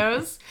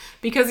tomatoes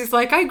because he's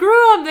like, I grew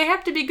them. They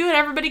have to be good.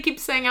 Everybody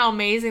keeps saying how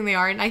amazing they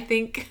are. And I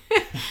think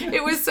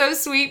it was so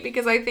sweet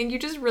because I think you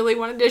just really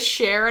wanted to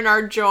share in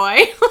our joy.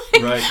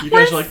 Like, Right, you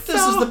guys are like,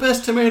 this is the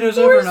best tomatoes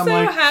ever, We're and I'm so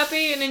like,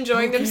 happy and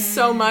enjoying them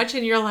so much.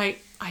 And you're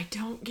like, I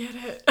don't get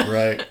it.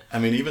 right. I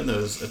mean, even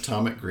those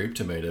atomic grape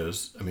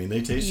tomatoes, I mean,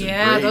 they tasted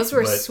Yeah, great. those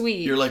were but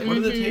sweet. You're like, what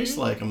do they taste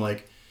like? I'm like,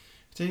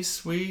 it tastes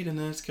sweet, and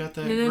then it's got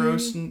that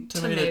gross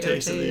tomato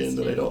taste at the end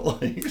that I don't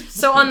like.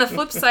 So on the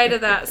flip side of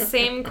that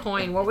same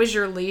coin, what was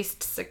your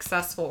least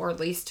successful or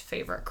least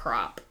favorite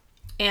crop?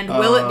 And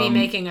will it be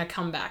making a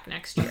comeback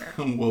next year?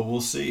 Well,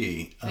 we'll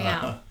see.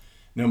 Yeah.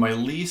 No, my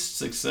least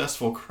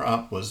successful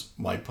crop was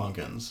my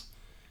pumpkins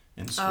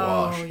and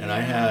squash. Oh, And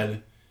yeah.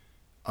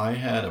 I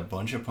had a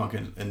bunch of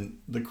pumpkins. And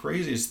the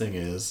craziest thing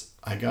is,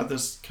 I got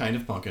this kind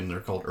of pumpkin. They're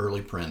called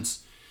Early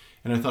Prince.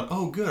 And I thought,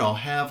 oh, good, I'll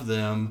have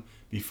them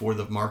before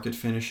the market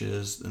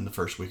finishes in the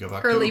first week of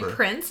October. Early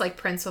Prince, like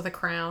Prince with a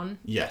crown.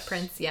 Yes.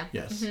 Prince, yeah.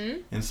 Yes.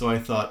 And so I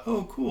thought,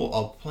 oh, cool,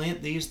 I'll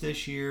plant these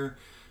this year.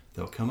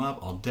 They'll come up.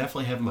 I'll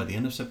definitely have them by the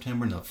end of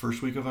September and the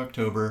first week of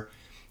October.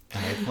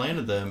 And I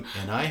planted them,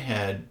 and I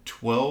had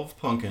 12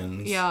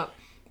 pumpkins. Yeah.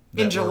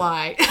 that In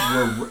July.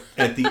 Were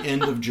at the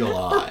end of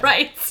July.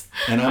 Right.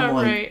 And I'm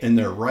like, Right. and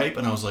they're ripe,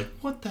 and I was like,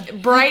 what the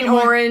heck Bright am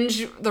I-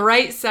 orange, the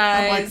right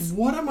I'm like, size.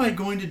 what am I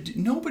going to do?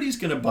 Nobody's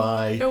going to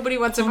buy Nobody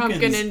wants a pumpkin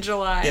pumpkins in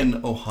July.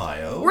 in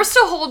Ohio. We're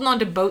still holding on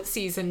to boat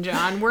season,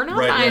 John. We're not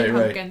buying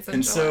pumpkins in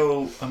And July.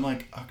 so I'm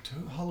like,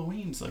 October,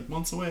 Halloween's like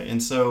months away.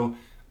 And so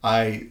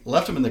I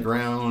left them in the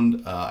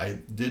ground. I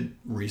did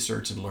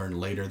research and learned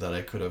later that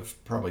I could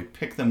have probably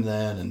picked them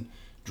then and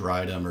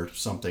dried them or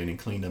something and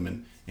cleaned them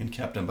and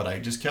kept them. But I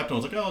just kept them.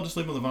 I was like, oh, I'll just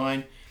leave them on the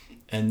vine.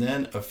 And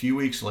then a few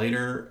weeks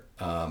later,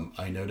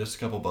 I noticed a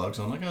couple bugs.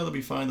 I'm like, oh, they'll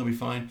be fine. They'll be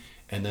fine.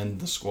 And then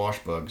the squash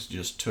bugs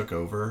just took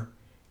over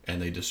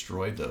and they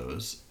destroyed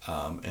those.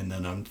 And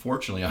then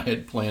unfortunately, I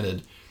had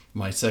planted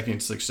my second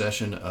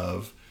succession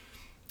of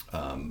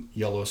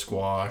yellow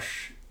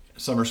squash,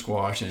 summer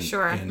squash, and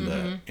Sure.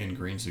 and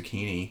green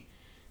zucchini.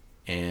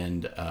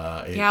 And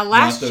Yeah,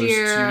 last not those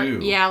year. two.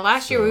 Yeah,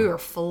 last year So- we were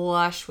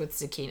flush with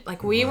zucchini. Like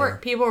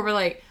people were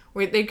like,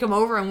 they'd come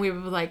over and we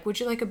would be like, "Would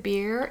you like a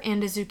beer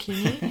and a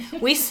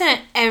zucchini?" We sent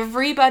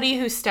everybody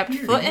who stepped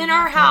Here, foot you in have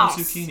our to have a house,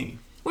 zucchini.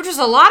 which was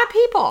a lot of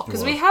people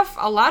because we was. have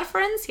a lot of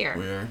friends here.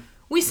 Where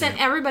We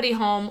sent everybody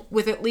home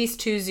with at least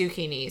 2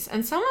 zucchinis,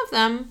 and some of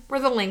them were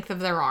the length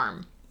of their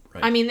arm.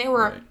 Right, I mean, they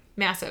were right.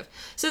 massive.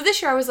 So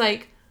this year I was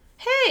like,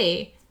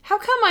 "Hey, how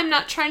come I'm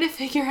not trying to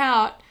figure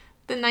out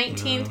the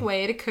 19th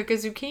way to cook a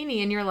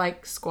zucchini?" And you're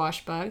like,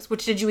 "Squash bugs."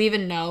 Which, did you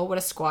even know what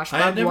a squash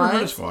bug I had never was?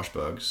 heard of squash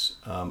bugs.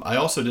 I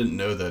also didn't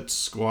know that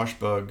squash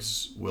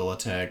bugs will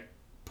attack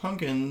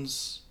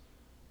pumpkins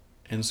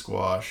and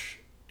squash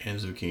and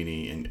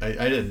zucchini, and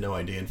I had no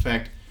idea. In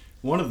fact,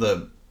 one of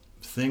the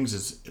things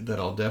is that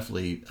I'll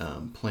definitely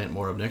plant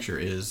more of next year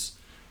is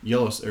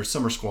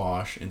summer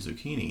squash and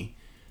zucchini.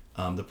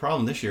 The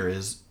problem this year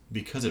is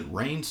because it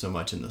rained so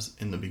much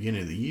in the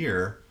beginning of the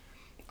year,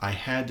 I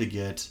had to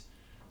get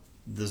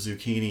the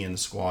zucchini and the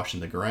squash in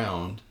the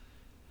ground,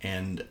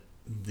 and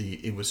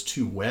it was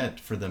too wet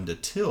for them to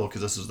till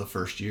because this was the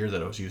first year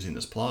that I was using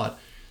this plot.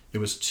 It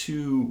was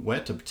too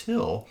wet to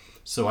till,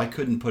 so I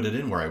couldn't put it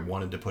in where I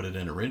wanted to put it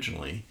in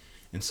originally,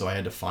 and so I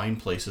had to find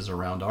places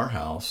around our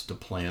house to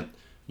plant,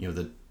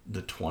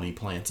 the 20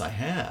 plants I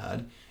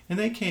had, and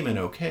they came in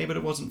okay, but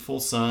it wasn't full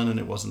sun and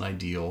it wasn't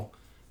ideal.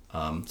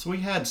 So we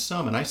had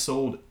some, and I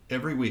sold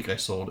every week. I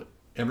sold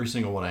every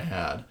single one I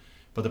had.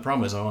 But the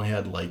problem is I only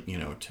had like,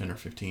 10 or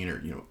 15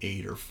 or,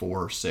 8 or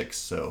 4 or 6.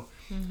 So,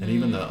 and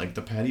even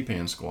the patty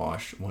pan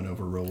squash went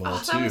over real well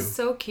too. That was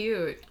so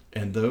cute.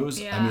 And those,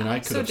 Yeah, I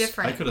could so have,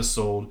 I could have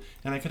sold,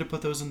 and I could have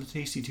put those in the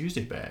Tasty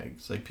Tuesday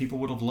bags. Like, people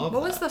would have loved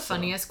What that. was the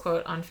funniest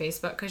quote on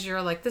Facebook? Because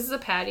you're like, this is a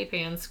patty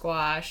pan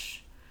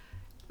squash.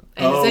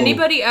 And has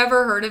anybody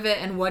ever heard of it?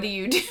 And what do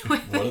you do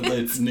with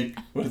it?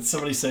 What did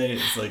somebody say?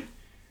 It's like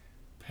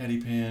patty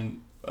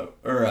pan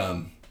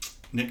or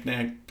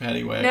knick-knack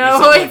patty whack.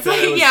 No,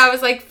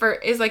 it's like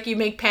it's like you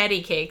make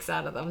patty cakes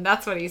out of them.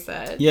 That's what he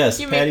said. Yes,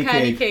 you make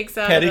patty cakes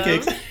out of them.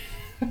 Patty cakes.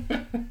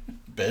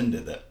 Ben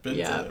did that. Ben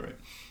said that right.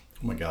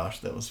 Oh my gosh,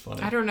 that was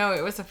funny. I don't know.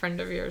 It was a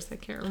friend of yours. I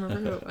can't remember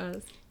who it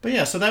was. But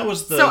yeah, so that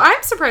was the... So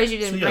I'm surprised you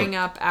didn't bring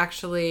up,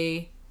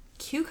 actually,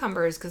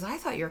 cucumbers, because I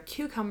thought your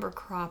cucumber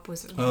crop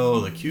was the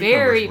cucumbers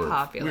very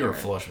popular. We were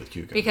flush with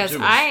cucumbers. Because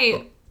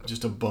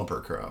just a bumper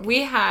crop.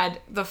 We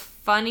had the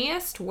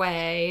funniest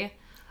way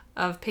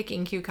of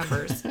picking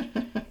cucumbers.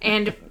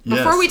 And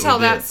before we tell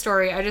that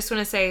story, I just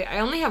want to say I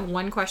only have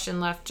one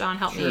question left. John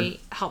help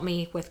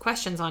me with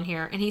questions on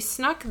here. And he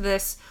snuck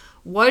this...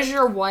 Was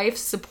your wife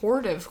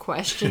supportive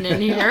question in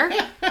here,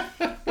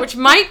 which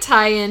might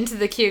tie into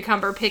the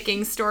cucumber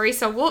picking story.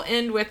 So we'll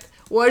end with,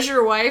 was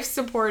your wife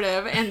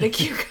supportive, and the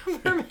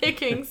cucumber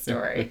picking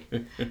story.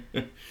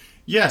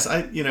 Yes,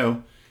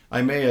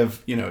 I may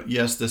have,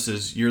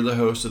 yes, you're the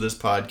host of this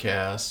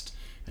podcast,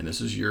 and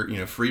this is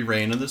your, free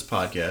reign of this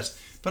podcast,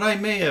 but I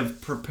may have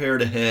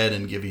prepared ahead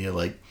and give you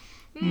like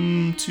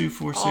 2,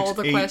 4,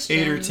 6,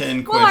 8 or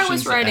 10 questions. Well, I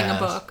was writing a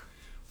book.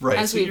 Right,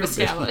 as we've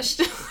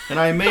established. And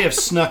I may have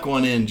snuck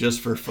one in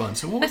just for fun.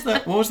 So what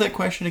was that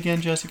question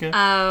again,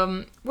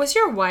 Jessica? Was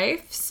your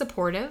wife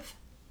supportive?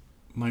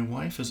 My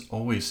wife is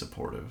always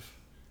supportive.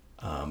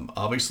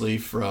 Obviously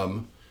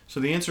so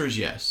the answer is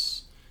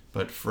yes.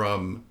 But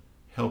from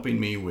helping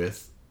me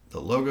with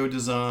the logo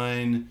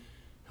design,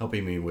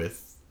 helping me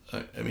with,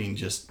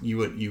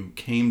 you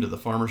came to the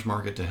farmer's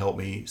market to help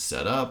me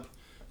set up.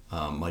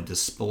 My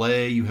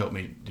display, you helped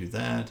me do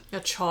that. A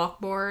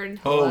chalkboard.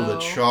 Oh, the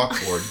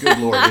chalkboard. Good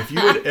Lord.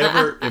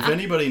 If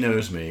anybody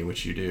knows me,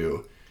 which you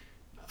do,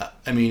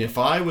 if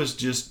I was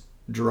just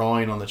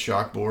drawing on the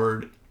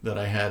chalkboard that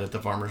I had at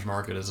the farmer's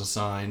market as a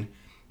sign,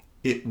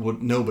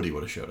 nobody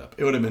would have showed up.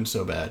 It would have been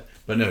so bad.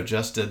 But no,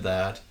 Jess did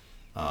that.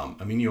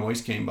 You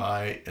always came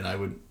by, and I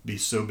would be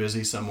so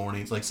busy some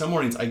mornings. Like some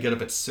mornings, I'd get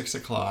up at 6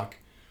 o'clock.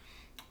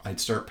 I'd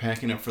start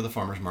packing up for the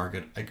farmer's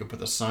market. I'd go put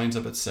the signs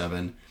up at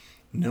 7,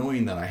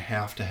 knowing that I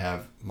have to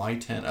have my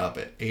tent up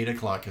at 8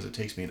 o'clock because it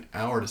takes me an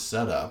hour to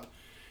set up.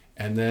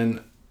 And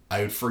then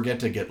I would forget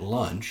to get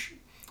lunch.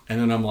 And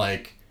then I'm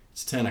like,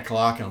 it's 10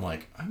 o'clock, and I'm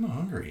like, I'm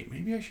hungry.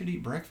 Maybe I should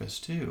eat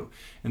breakfast too.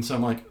 And so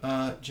I'm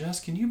like, Jess,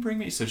 can you bring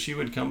me? So she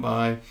would come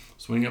by,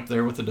 swing up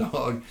there with the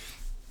dog,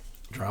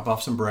 drop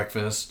off some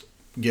breakfast,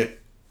 get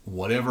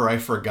whatever I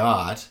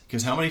forgot.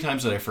 Because how many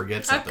times did I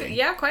forget something?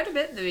 Yeah, quite a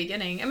bit in the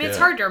beginning. It's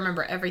hard to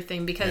remember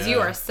everything because you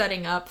are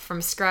setting up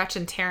from scratch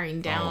and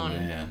tearing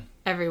down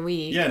every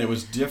week. Yeah, and it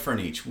was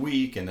different each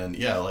week. And then,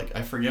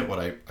 I forget what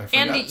I forgot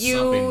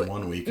something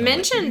one week. And you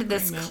mentioned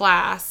this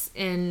class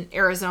in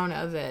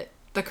Arizona,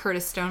 the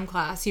Curtis Stone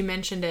class. You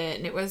mentioned it,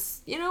 and it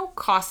was,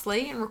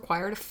 costly and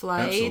required a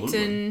flight.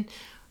 Absolutely.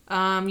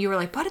 And you were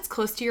like, but it's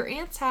close to your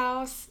aunt's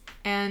house.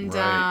 And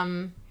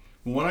right.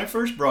 When I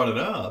first brought it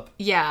up,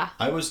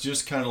 I was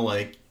just kind of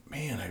like,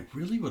 man, I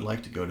really would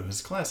like to go to his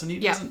class. And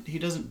he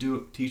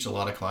doesn't teach a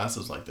lot of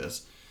classes like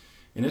this.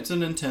 And it's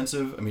an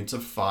intensive, it's a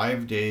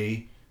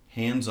 5-day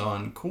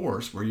hands-on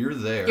course where you're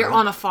there. You're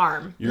on a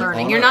farm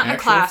learning. You're not in a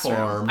classroom.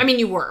 Farm.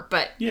 You were,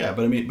 but... Yeah,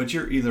 but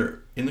you're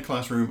either in the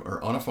classroom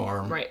or on a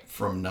farm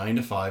from 9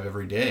 to 5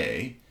 every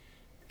day,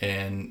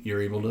 and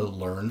you're able to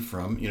learn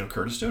from,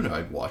 Curtis Stone.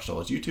 I've watched all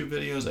his YouTube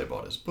videos. I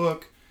bought his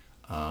book.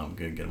 I'm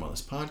going to get him on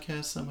this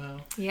podcast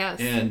somehow. Yes.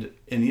 And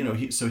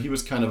he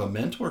was kind of a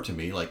mentor to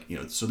me,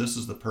 so this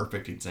is the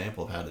perfect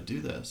example of how to do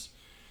this.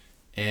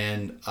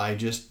 And I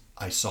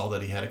saw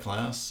that he had a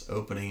class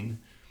opening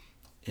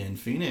in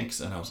Phoenix,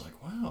 and I was like,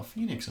 wow,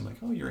 Phoenix. I'm like,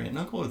 oh, your aunt and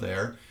uncle are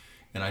there.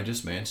 And I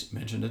just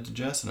mentioned it to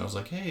Jess, and I was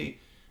like, hey,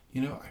 I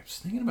was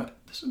thinking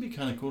about, this would be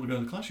kind of cool to go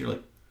to the class. You're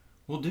like,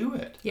 we'll do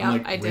it. Yeah, I'm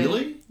like, I did.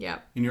 Really? Yeah.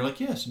 And you're like,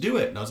 yes, do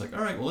it. And I was like,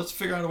 all right, well, let's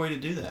figure out a way to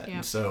do that. Yeah.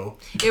 And so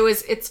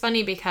it's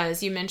funny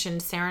because you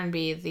mentioned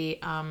Serenbe, the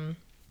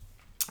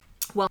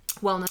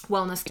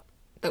wellness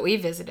that we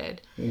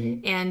visited,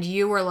 and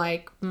you were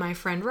like, my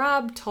friend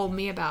Rob told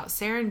me about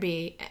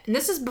Serenbe, and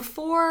this is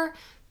before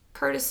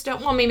Curtis Stone.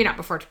 Well, maybe not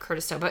before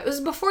Curtis Stone, but it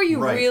was before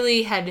you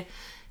really had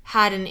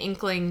an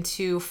inkling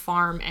to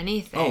farm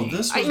anything. Oh,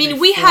 this was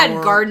we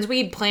had gardens.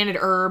 We planted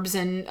herbs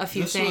and a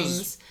few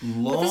things.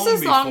 This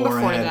is long before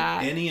I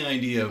had any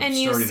idea of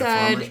starting a farmer's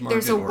market. And you said,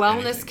 there's a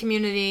wellness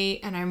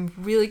community, and I'm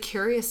really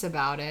curious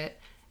about it,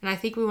 and I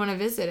think we want to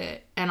visit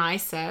it. And I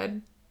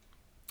said,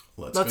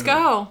 let's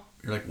go.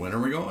 You're like, when are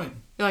we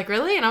going? You're like,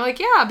 really? And I'm like,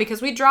 yeah,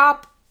 because we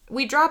dropped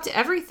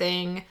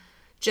everything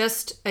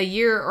just a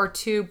year or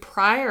two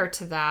prior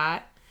to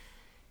that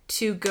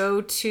to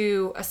go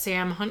to a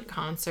Sam Hunt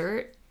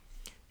concert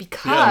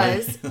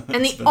because, Yeah,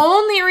 and the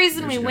only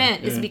reason we ago.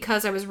 went is Yeah.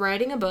 because I was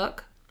writing a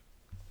book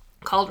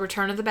called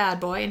Return of the Bad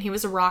Boy, and he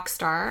was a rock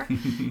star.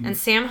 And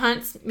Sam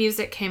Hunt's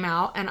music came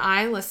out, and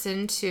I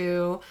listened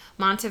to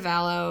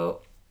Montevallo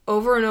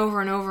over and over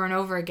and over and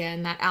over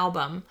again, that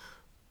album,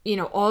 you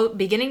know, all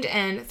beginning to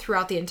end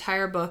throughout the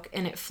entire book,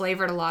 and it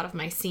flavored a lot of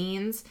my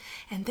scenes.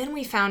 And then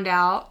we found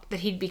out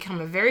that he'd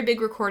become a very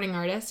big recording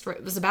artist.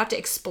 It was about to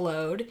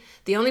explode.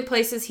 The only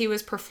places he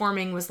was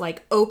performing was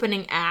like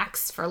opening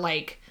acts for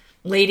like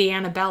Lady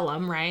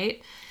Antebellum,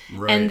 right?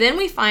 Right. And then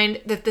we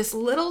find that this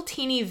little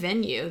teeny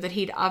venue that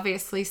he'd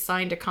obviously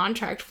signed a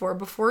contract for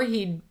before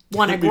he'd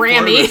won a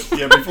Grammy.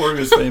 Before he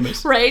was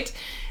famous. Right?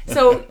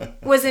 So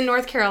was in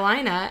North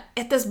Carolina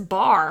at this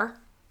bar,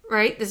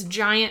 right? This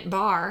giant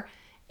bar.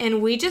 And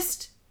we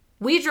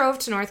drove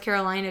to North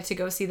Carolina to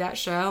go see that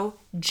show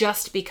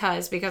just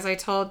because I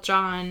told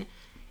John,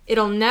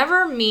 it'll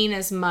never mean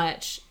as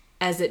much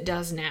as it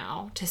does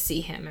now to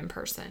see him in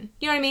person.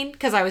 You know what I mean?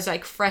 Because I was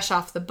like fresh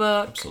off the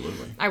book.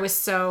 Absolutely. I was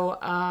so,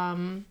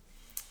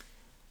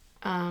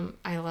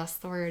 I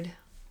lost the word.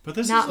 But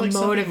this Not is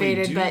like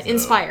motivated, do, but though.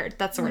 inspired.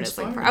 That's the word it's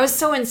looking for. I was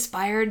so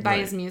inspired by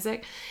Right. his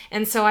music.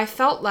 And so I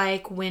felt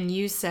like when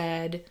you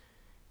said,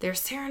 there's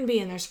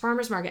Serenbe and there's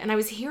Farmer's Market, and I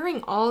was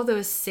hearing all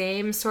those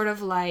same sort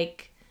of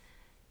like,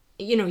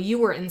 you know, you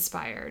were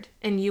inspired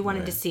and you wanted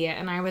to Right. see it.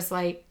 And I was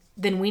like,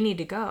 then we need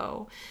to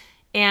go.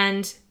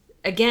 And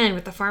again,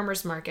 with the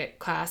Farmer's Market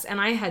class,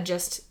 and I had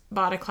just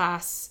bought a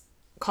class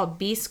called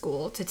B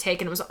School to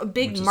take, and it was a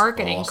big Which is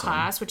marketing awesome.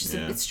 class, which is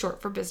Yeah. it's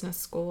short for business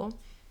school.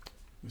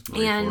 With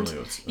Marie And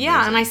Forleo, it's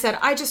yeah, and I amazing. said,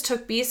 I just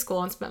took B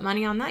School and spent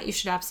money on that. You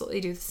should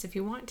absolutely do this if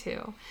you want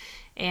to.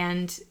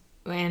 And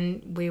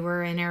when we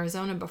were in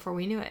Arizona before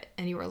we knew it,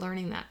 and you were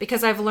learning that.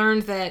 Because I've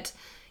learned that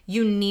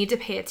you need to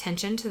pay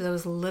attention to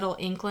those little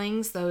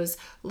inklings, those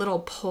little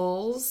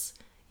pulls,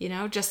 you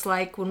know, just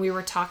like when we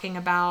were talking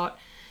about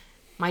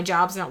my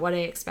job's not what I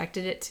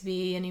expected it to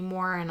be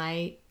anymore, and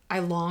I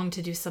long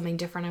to do something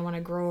different. I want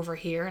to grow over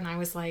here. And I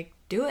was like,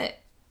 do it.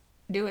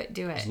 Do it.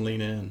 Just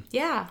lean in.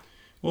 Yeah.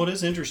 Well, it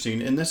is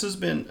interesting. And this has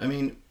been, I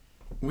mean,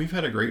 we've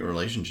had a great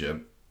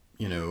relationship,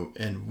 you know,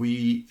 and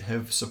we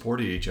have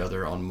supported each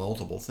other on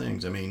multiple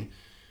things. I mean,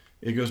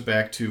 it goes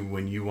back to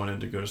when you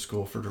wanted to go to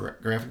school for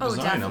graphic Oh,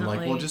 design. I'm like,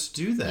 definitely. well, just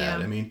do that.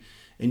 Yeah. I mean,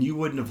 and you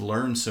wouldn't have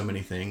learned so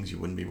many things. You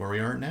wouldn't be where we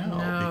are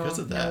now because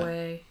of that. No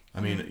way. I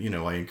mean, you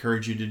know, I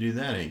encourage you to do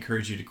that. I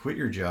encourage you to quit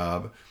your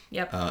job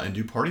Yep. and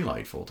do Party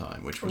Light full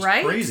time, which was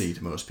Right. crazy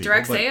to most people.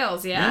 Direct but-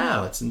 sales, yeah.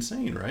 Yeah, that's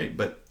insane, right?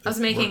 But I was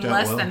it making worked out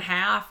less well. than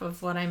half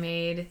of what I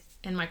made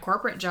in my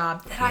corporate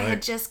job that I had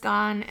Right. just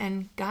gone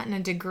and gotten a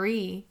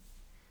degree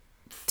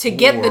to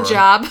get the For-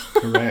 job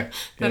Correct.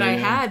 that Yeah, I yeah.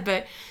 had.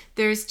 But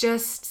there's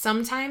just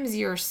sometimes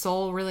your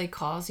soul really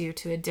calls you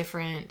to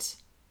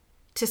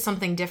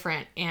something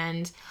different.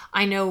 And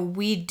I know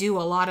we do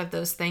a lot of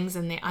those things,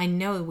 and I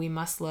know we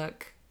must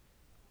look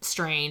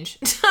strange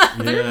to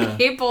other Yeah.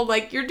 people.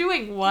 Like, you're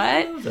doing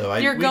what? No, though.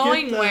 You're We get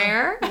going the-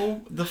 where?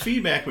 Well, the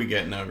feedback we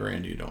get now,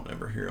 granted, you don't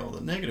ever hear all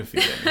the negative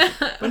feedback.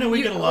 But no,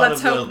 we get a lot let's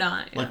of the, hope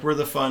not, yeah. like, we're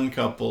the fun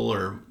couple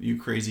or you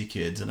crazy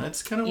kids. And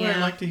that's kind of what I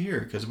Yeah. like to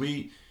hear because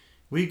we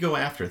go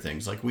after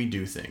things. Like, we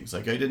do things.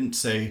 Like, I didn't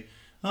say,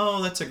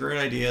 oh, that's a great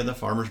idea. The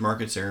farmer's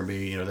market,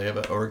 Serenbe, you know, they have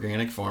an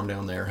organic farm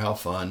down there. How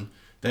fun.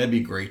 That'd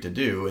be great to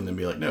do. And then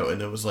be like, no. And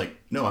it was like,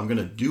 no, I'm going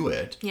to do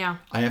it. Yeah.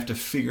 I have to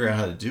figure out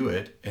how to do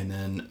it. And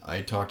then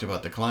I talked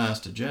about the class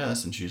to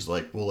Jess, and she's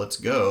like, well, let's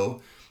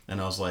go. And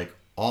I was like,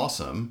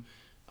 awesome.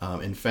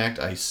 In fact,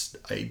 I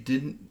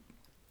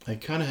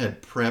kind of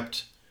had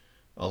prepped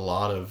a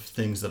lot of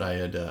things that I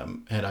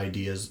had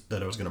ideas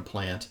that I was going to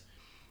plant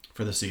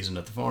for the season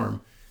at the farm.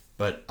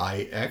 But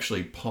I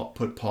actually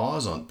pushed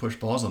pause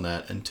on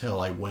that until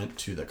I went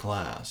to the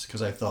class.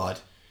 Because I thought,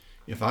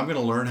 if I'm going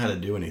to learn how to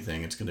do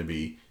anything, it's going to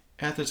be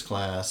at this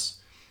class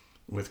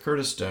with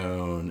Curtis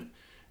Stone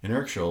and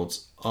Eric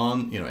Schultz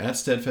at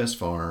Steadfast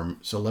Farm.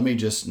 So let me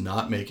just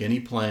not make any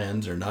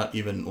plans or not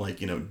even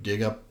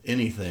dig up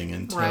anything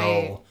until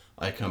Right.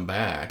 I come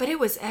back. But it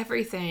was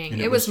everything.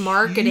 And It was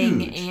marketing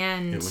huge.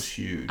 and It was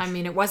huge. I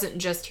mean, it wasn't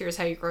just here's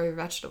how you grow your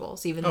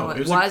vegetables, even Oh, though it it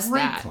was a was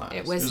great that. class.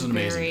 It was It was an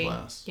amazing very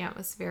class. Yeah, it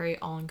was very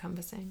all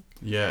encompassing.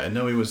 Yeah, and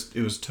no, it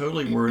was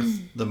totally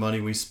worth the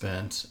money we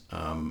spent.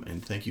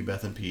 And thank you,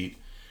 Beth and Pete,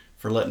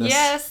 for letting us.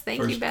 Yes,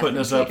 thank for you, Beth putting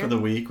and us up Peter. for the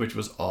week, which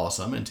was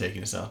awesome, and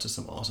taking us out to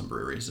some awesome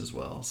breweries as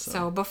well.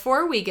 So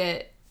before we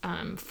get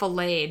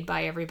filleted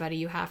by everybody,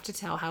 you have to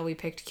tell how we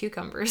picked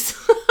cucumbers.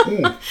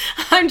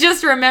 I'm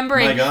just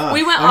remembering My gosh.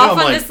 we went I know, off I'm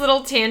on like- this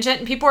little tangent,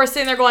 and people are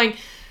sitting there going,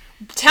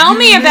 "Tell You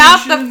me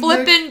about the mentioned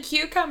flippin'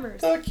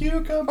 cucumbers." the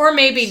cucumbers. Or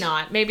maybe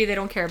not. Maybe they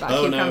don't care about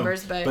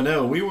cucumbers, no. but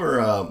no, we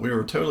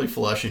were totally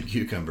flush in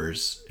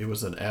cucumbers. It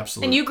was an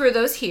absolute and you grew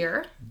those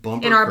here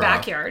bumper in our crop.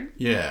 backyard.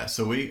 Yeah,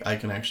 so I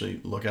can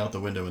actually look out the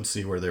window and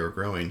see where they were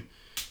growing.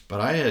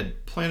 But I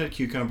had planted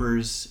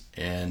cucumbers,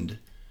 and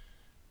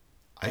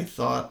I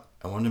thought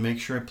I wanted to make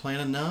sure I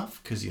plant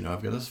enough because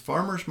I've got this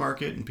farmer's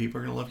market and people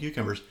are gonna love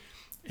cucumbers,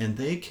 and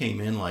they came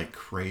in like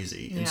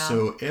crazy. And Yeah.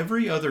 so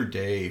every other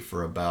day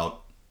for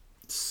about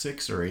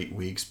 6 or 8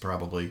 weeks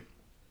probably,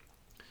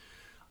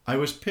 I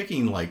was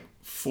picking like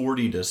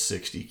 40 to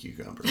 60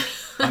 cucumbers.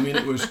 I mean,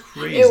 it was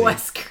crazy. It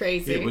was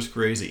crazy. It was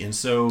crazy. And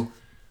so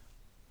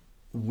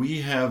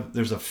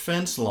there's a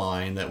fence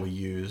line that I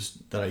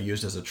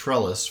used as a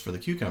trellis for the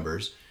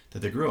cucumbers that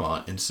they grew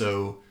on. And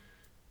so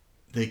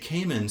they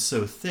came in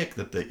so thick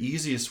that the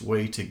easiest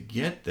way to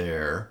get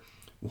there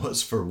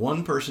was for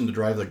one person to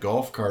drive the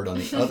golf cart on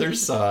the other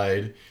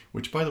side,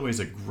 which by the way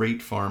is a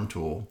great farm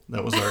tool.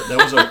 That was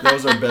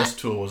our best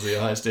tool, was the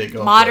Ohio State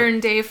golf cart. Modern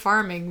day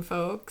farming,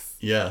 folks.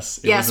 Yes.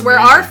 Yes, where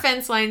our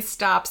fence line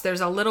stops,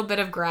 there's a little bit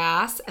of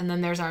grass, and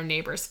then there's our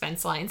neighbor's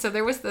fence line. So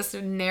there was this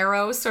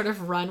narrow sort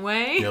of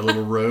runway. Yeah, a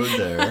little road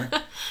there.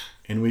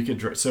 And we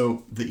could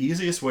so the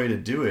easiest way to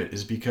do it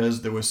is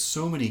because there was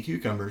so many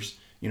cucumbers,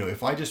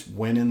 if I just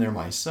went in there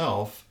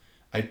myself,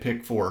 I'd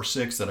pick 4 or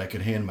 6 that I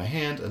could hand in my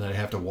hand, and I'd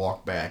have to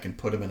walk back and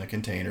put them in a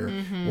container,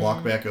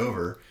 walk back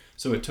over.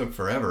 So it took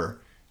forever.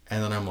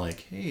 And then I'm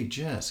like, hey,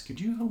 Jess, could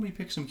you help me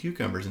pick some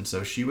cucumbers? And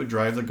so she would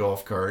drive the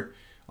golf cart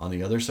on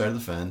the other side of the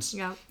fence.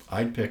 Yep.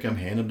 I'd pick them,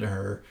 hand them to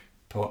her,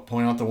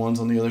 point out the ones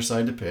on the other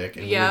side to pick,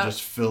 and we would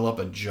just fill up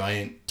a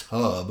giant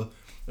tub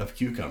of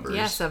cucumbers.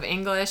 Yes, of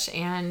English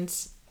and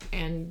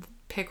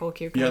pickle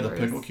cucumbers. Yeah, the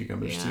pickle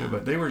cucumbers too.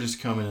 But they were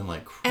just coming in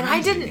like crazy. And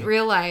I didn't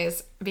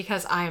realize,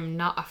 because I am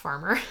not a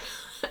farmer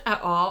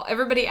at all.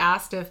 Everybody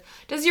asked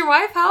does your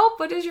wife help?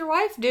 What does your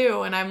wife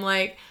do? And I'm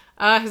like,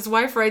 his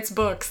wife writes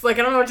books. Like,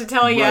 I don't know what to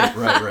tell you.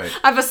 Right.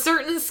 I have a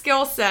certain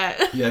skill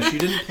set. Yeah, she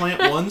didn't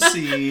plant one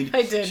seed.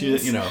 I didn't. She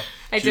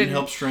didn't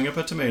help string up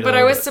a tomato. But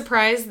I was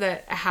surprised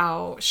at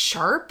how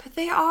sharp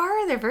they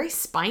are. They're very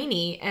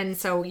spiny. And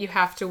so you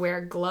have to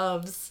wear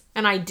gloves.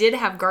 And I did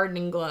have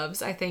gardening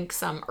gloves. I think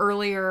some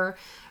earlier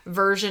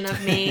version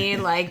of me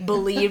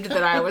believed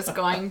that I was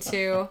going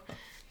to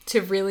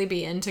really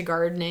be into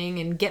gardening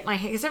and get my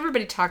hands. Because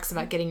everybody talks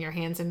about getting your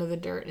hands into the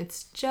dirt.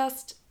 It's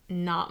just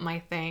not my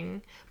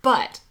thing.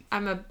 But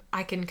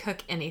I can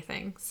cook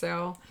anything.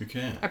 So you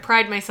can. I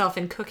pride myself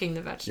in cooking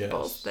the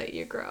vegetables that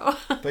you grow.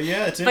 But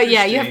yeah, it's interesting. But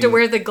yeah, you have to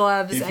wear the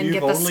gloves and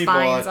get the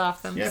spines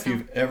off them. Yeah, if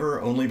you've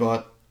ever only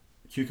bought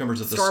cucumbers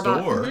at the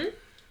store,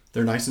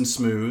 they're nice and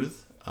smooth.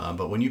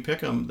 But when you pick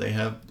them, they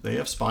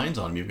have spines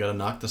on them. You've got to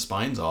knock the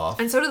spines off.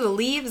 And so do the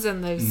leaves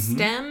and the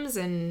stems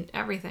and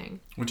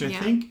everything. Which I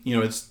think,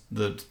 it's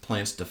the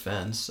plant's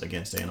defense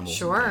against animals.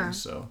 Sure. And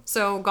things,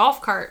 so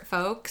golf cart,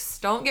 folks.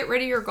 Don't get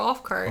rid of your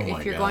golf cart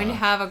if you're going to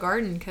have a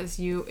garden, because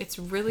it's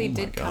really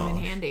did come in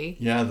handy.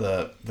 Yeah,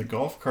 the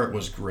golf cart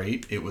was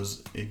great. It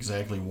was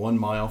exactly 1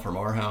 mile from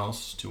our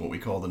house to what we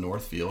call the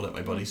North Field at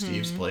my buddy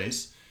Steve's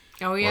place.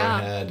 Oh,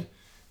 yeah.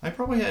 I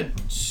probably had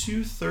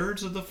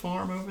 2/3 of the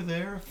farm over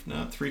there, if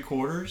not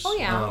 3/4. Oh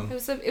yeah,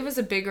 it was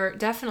a bigger,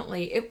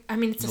 definitely.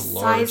 It's a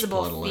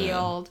sizable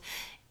field,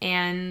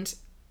 and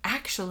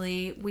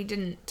actually we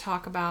didn't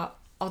talk about,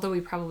 although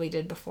we probably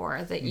did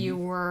before, that you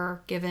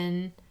were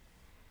given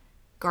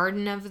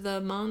Garden of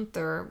the Month,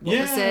 or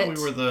what was it? Yeah,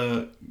 we were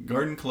the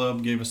Garden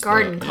Club gave us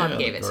Garden Club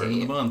gave it to you.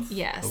 Garden of the Month.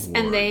 Yes,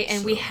 award,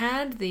 we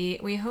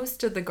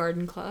hosted the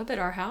Garden Club at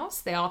our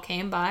house. They all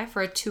came by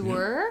for a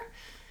tour. Yeah.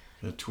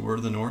 A tour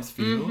of the North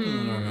Field and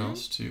then our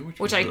house too,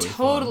 which I really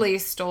totally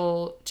fun.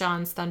 Stole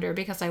John's thunder,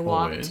 because I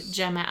walked Always.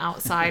 Gemma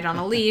outside on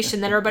a leash,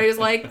 and then everybody was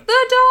like,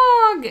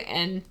 "The dog!"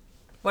 And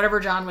whatever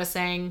John was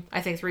saying,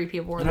 I think 3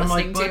 people were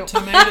listening but to.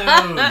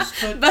 tomatoes,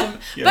 but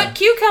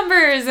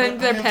cucumbers,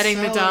 and they're petting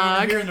the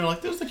dog. Here, and they're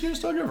like, "This is the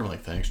cutest dog ever." I'm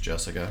like, "Thanks,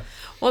 Jessica."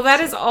 Well,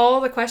 that is all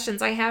the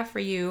questions I have for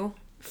you,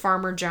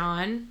 Farmer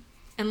John.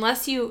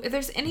 If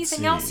there's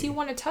anything else you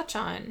want to touch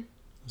on.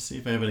 Let's see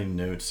if I have any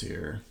notes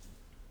here.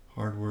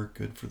 Hard work,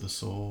 good for the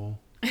soul.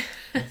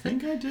 I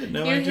think I did.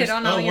 No, hit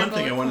on all your one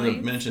thing I bullet wanted to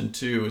points. mention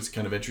too. It's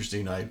kind of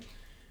interesting.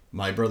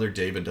 My brother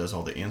David does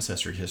all the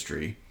ancestry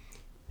history,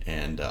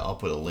 and I'll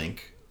put a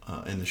link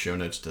in the show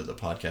notes to the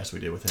podcast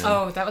we did with him.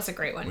 Oh, that was a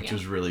great one. Which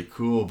was really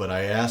cool. But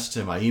I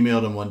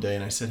emailed him one day,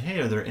 and I said, "Hey,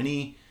 are there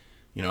any?"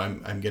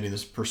 I'm getting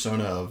this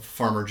persona of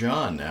Farmer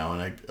John now,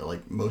 and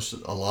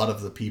a lot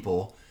of the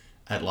people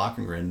at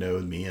Lockengren know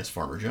me as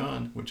Farmer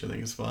John, which I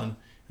think is fun.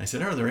 I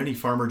said, "Are there any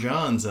Farmer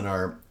Johns in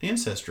our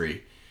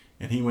ancestry?"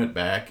 And he went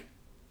back,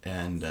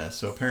 and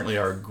so apparently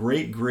our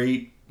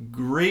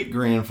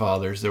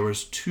great-great-great-grandfathers, there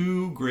was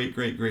 2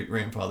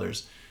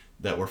 great-great-great-grandfathers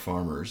that were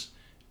farmers.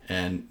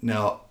 And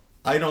now,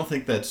 I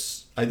think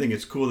it's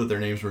cool that their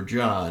names were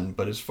John,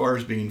 but as far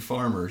as being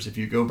farmers, if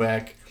you go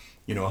back,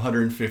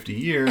 150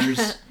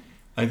 years...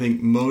 I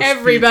think most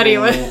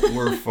people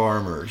were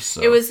farmers.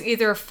 So. It was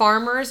either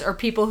farmers or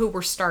people who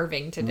were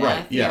starving to death.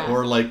 Right, yeah,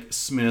 or like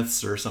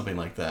smiths or something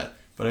like that.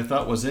 But I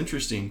thought was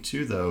interesting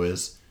too, though,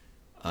 is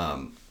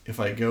if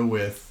I go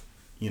with,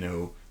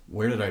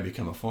 where did I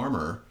become a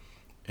farmer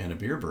and a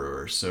beer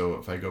brewer? So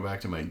if I go back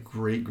to my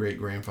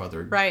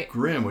great-great-grandfather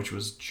Grimm, which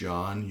was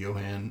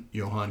Johann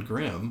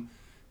Grimm,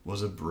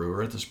 was a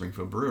brewer at the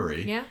Springfield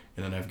Brewery. Yeah.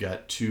 And then I've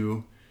got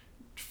 2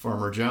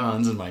 Farmer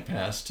Johns in my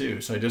past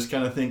too. So I just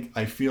kind of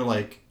I feel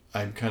like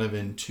I'm kind of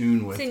in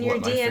tune with what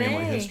my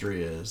family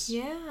history is.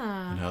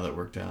 Yeah. And how that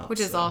worked out.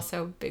 Which is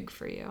also big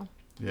for you.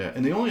 Yeah,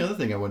 and the only other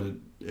thing I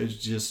wanted is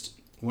just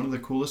one of the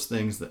coolest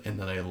things that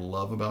I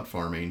love about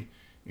farming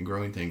and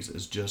growing things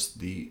is just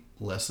the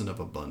lesson of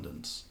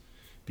abundance.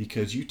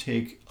 Because you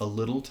take a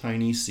little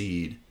tiny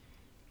seed,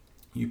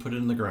 you put it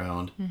in the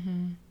ground,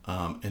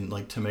 and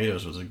like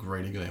tomatoes was a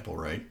great example,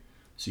 right?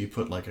 So you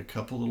put like a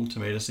couple little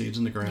tomato seeds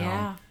in the ground,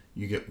 Yeah.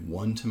 you get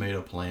one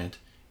tomato plant,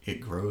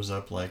 it grows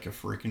up like a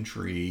freaking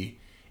tree,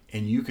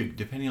 and you could,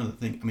 depending on the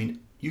thing, I mean,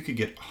 you could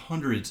get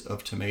hundreds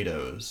of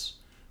tomatoes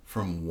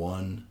from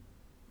one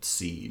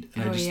seed.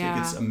 And I just think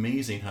it's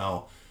amazing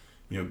how,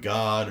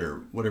 God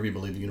or whatever you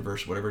believe, the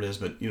universe, whatever it is,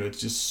 but, it's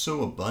just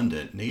so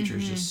abundant. Nature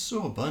is just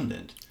so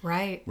abundant.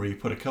 Right. Where you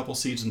put a couple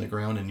seeds in the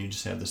ground and you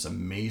just have this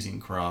amazing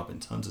crop and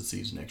tons of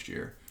seeds next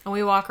year. And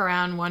we walk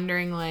around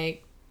wondering,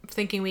 like,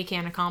 thinking we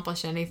can't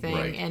accomplish anything.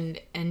 Right.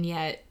 And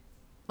yet,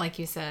 like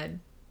you said,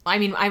 I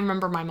mean, I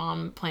remember my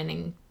mom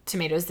planting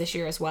tomatoes this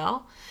year as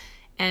well.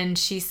 And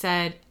she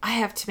said, I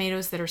have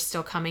tomatoes that are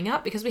still coming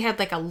up because we had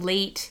like a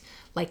late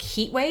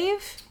heat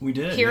wave. We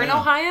did here in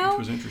Ohio, which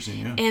was interesting.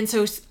 Yeah, and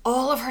so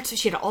all of her,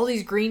 she had all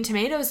these green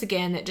tomatoes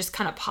again that just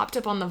kind of popped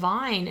up on the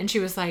vine, and she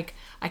was like,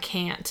 I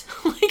can't,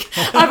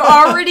 I've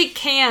already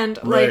canned,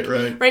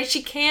 right.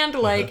 She canned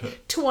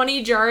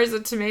 20 jars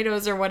of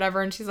tomatoes or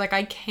whatever, and she's like,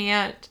 I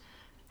can't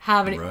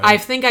have any. Right. I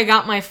think I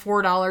got my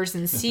 $4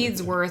 in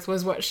seeds worth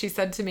was what she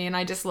said to me, and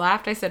I just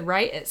laughed. I said,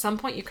 right, at some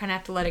point you kind of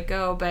have to let it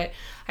go, but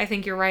I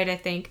think you're right. I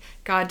think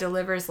God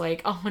delivers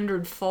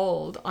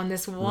 100-fold on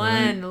this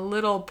one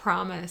little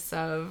promise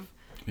of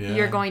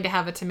you're going to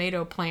have a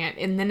tomato plant,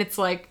 and then it's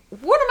like,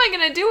 what am I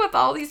going to do with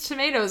all these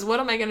tomatoes?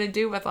 What am I going to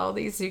do with all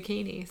these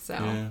zucchini? So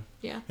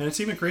yeah. And it's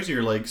even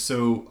crazier.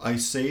 So I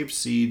saved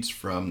seeds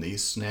from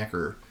these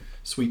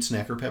sweet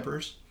snacker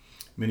peppers,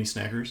 mini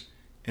snackers.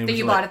 And that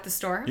you bought at the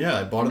store? Yeah,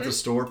 I bought at the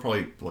store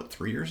probably,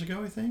 3 years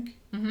ago, I think?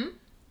 Mm-hmm.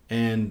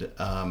 And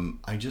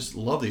I just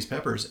love these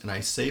peppers. And I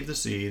saved the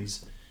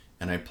seeds,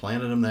 and I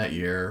planted them that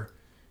year,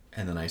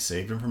 and then I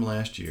saved them from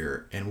last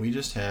year. And we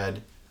just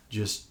had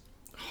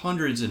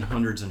hundreds and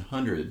hundreds and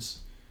hundreds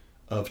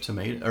of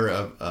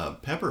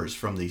peppers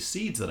from these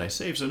seeds that I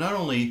saved. So not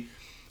only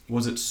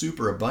was it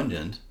super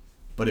abundant,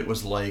 but it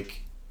was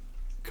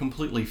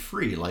completely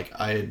free.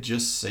 I had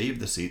just saved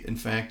the seed. In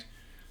fact,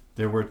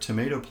 there were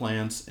tomato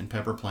plants and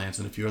pepper plants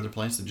and a few other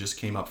plants that just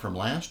came up from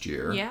last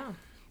year. Yeah.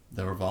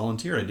 That were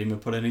volunteered. I didn't even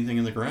put anything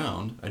in the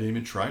ground. I didn't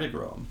even try to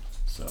grow them.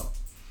 So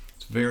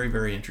it's very,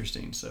 very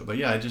interesting. But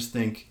yeah, I just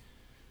think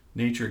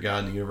nature, God,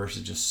 and the universe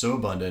is just so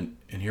abundant.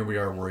 And here we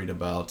are worried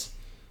about,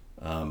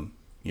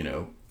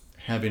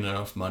 having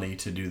enough money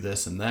to do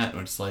this and that.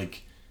 And it's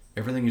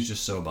everything is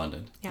just so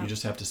abundant. Yeah. You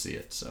just have to see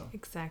it. So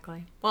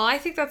exactly. Well, I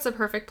think that's the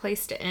perfect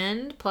place to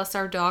end. Plus,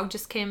 our dog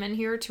just came in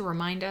here to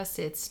remind us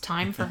it's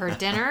time for her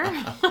dinner.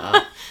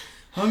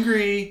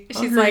 Hungry.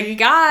 She's like,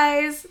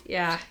 guys.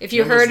 Yeah. If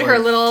you heard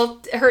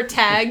her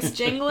tags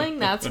jingling,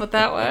 that's what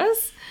that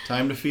was.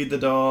 Time to feed the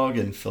dog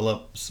and fill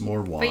up some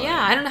more wine. But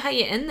yeah, I don't know how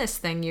you end this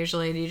thing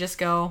usually. Do you just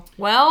go,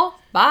 well,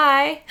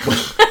 bye?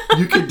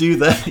 You could do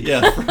that,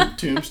 yeah, from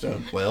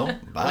Tombstone. Well,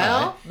 bye.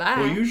 Well,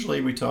 bye. Well,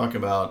 usually we talk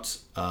about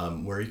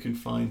where you can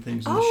find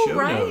things in the show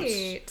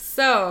notes.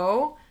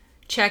 So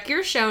check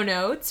your show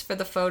notes for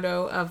the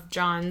photo of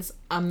John's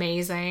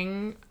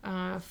amazing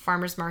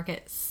farmer's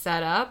market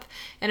setup.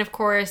 And of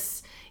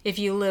course, if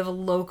you live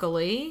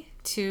locally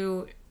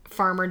to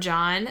Farmer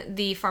John,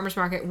 the farmer's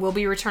market will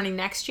be returning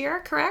next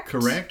year, correct?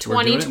 Correct.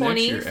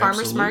 2020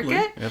 farmer's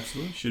market.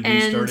 Absolutely. Should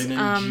be starting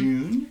in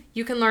June.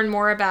 You can learn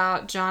more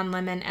about John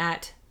Lemon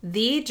at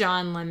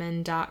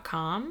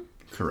thejohnlemon.com.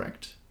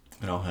 Correct.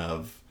 And I'll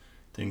have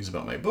things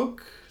about my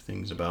book,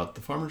 things about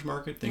the farmer's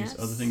market,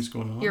 other things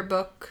going on. Your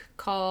book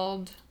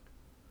called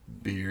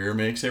Beer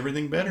Makes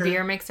Everything Better.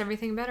 Beer Makes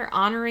Everything Better,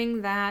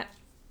 honoring that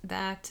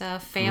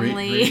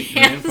family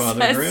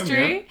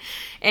ancestry. Yeah.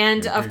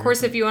 And of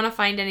course, if you want to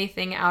find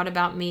anything out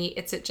about me,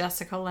 it's at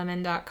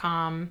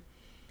jessicalemon.com.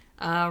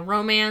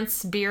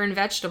 Romance, beer, and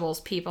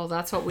vegetables, people.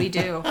 That's what we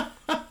do.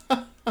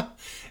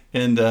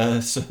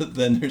 And so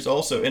then there's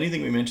also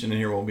anything we mentioned in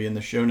here will be in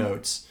the show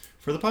notes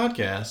for the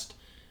podcast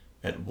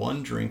at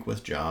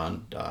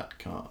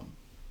onedrinkwithjohn.com.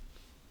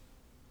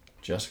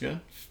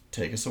 Jessica,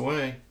 take us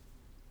away.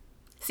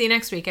 See you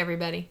next week,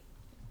 everybody.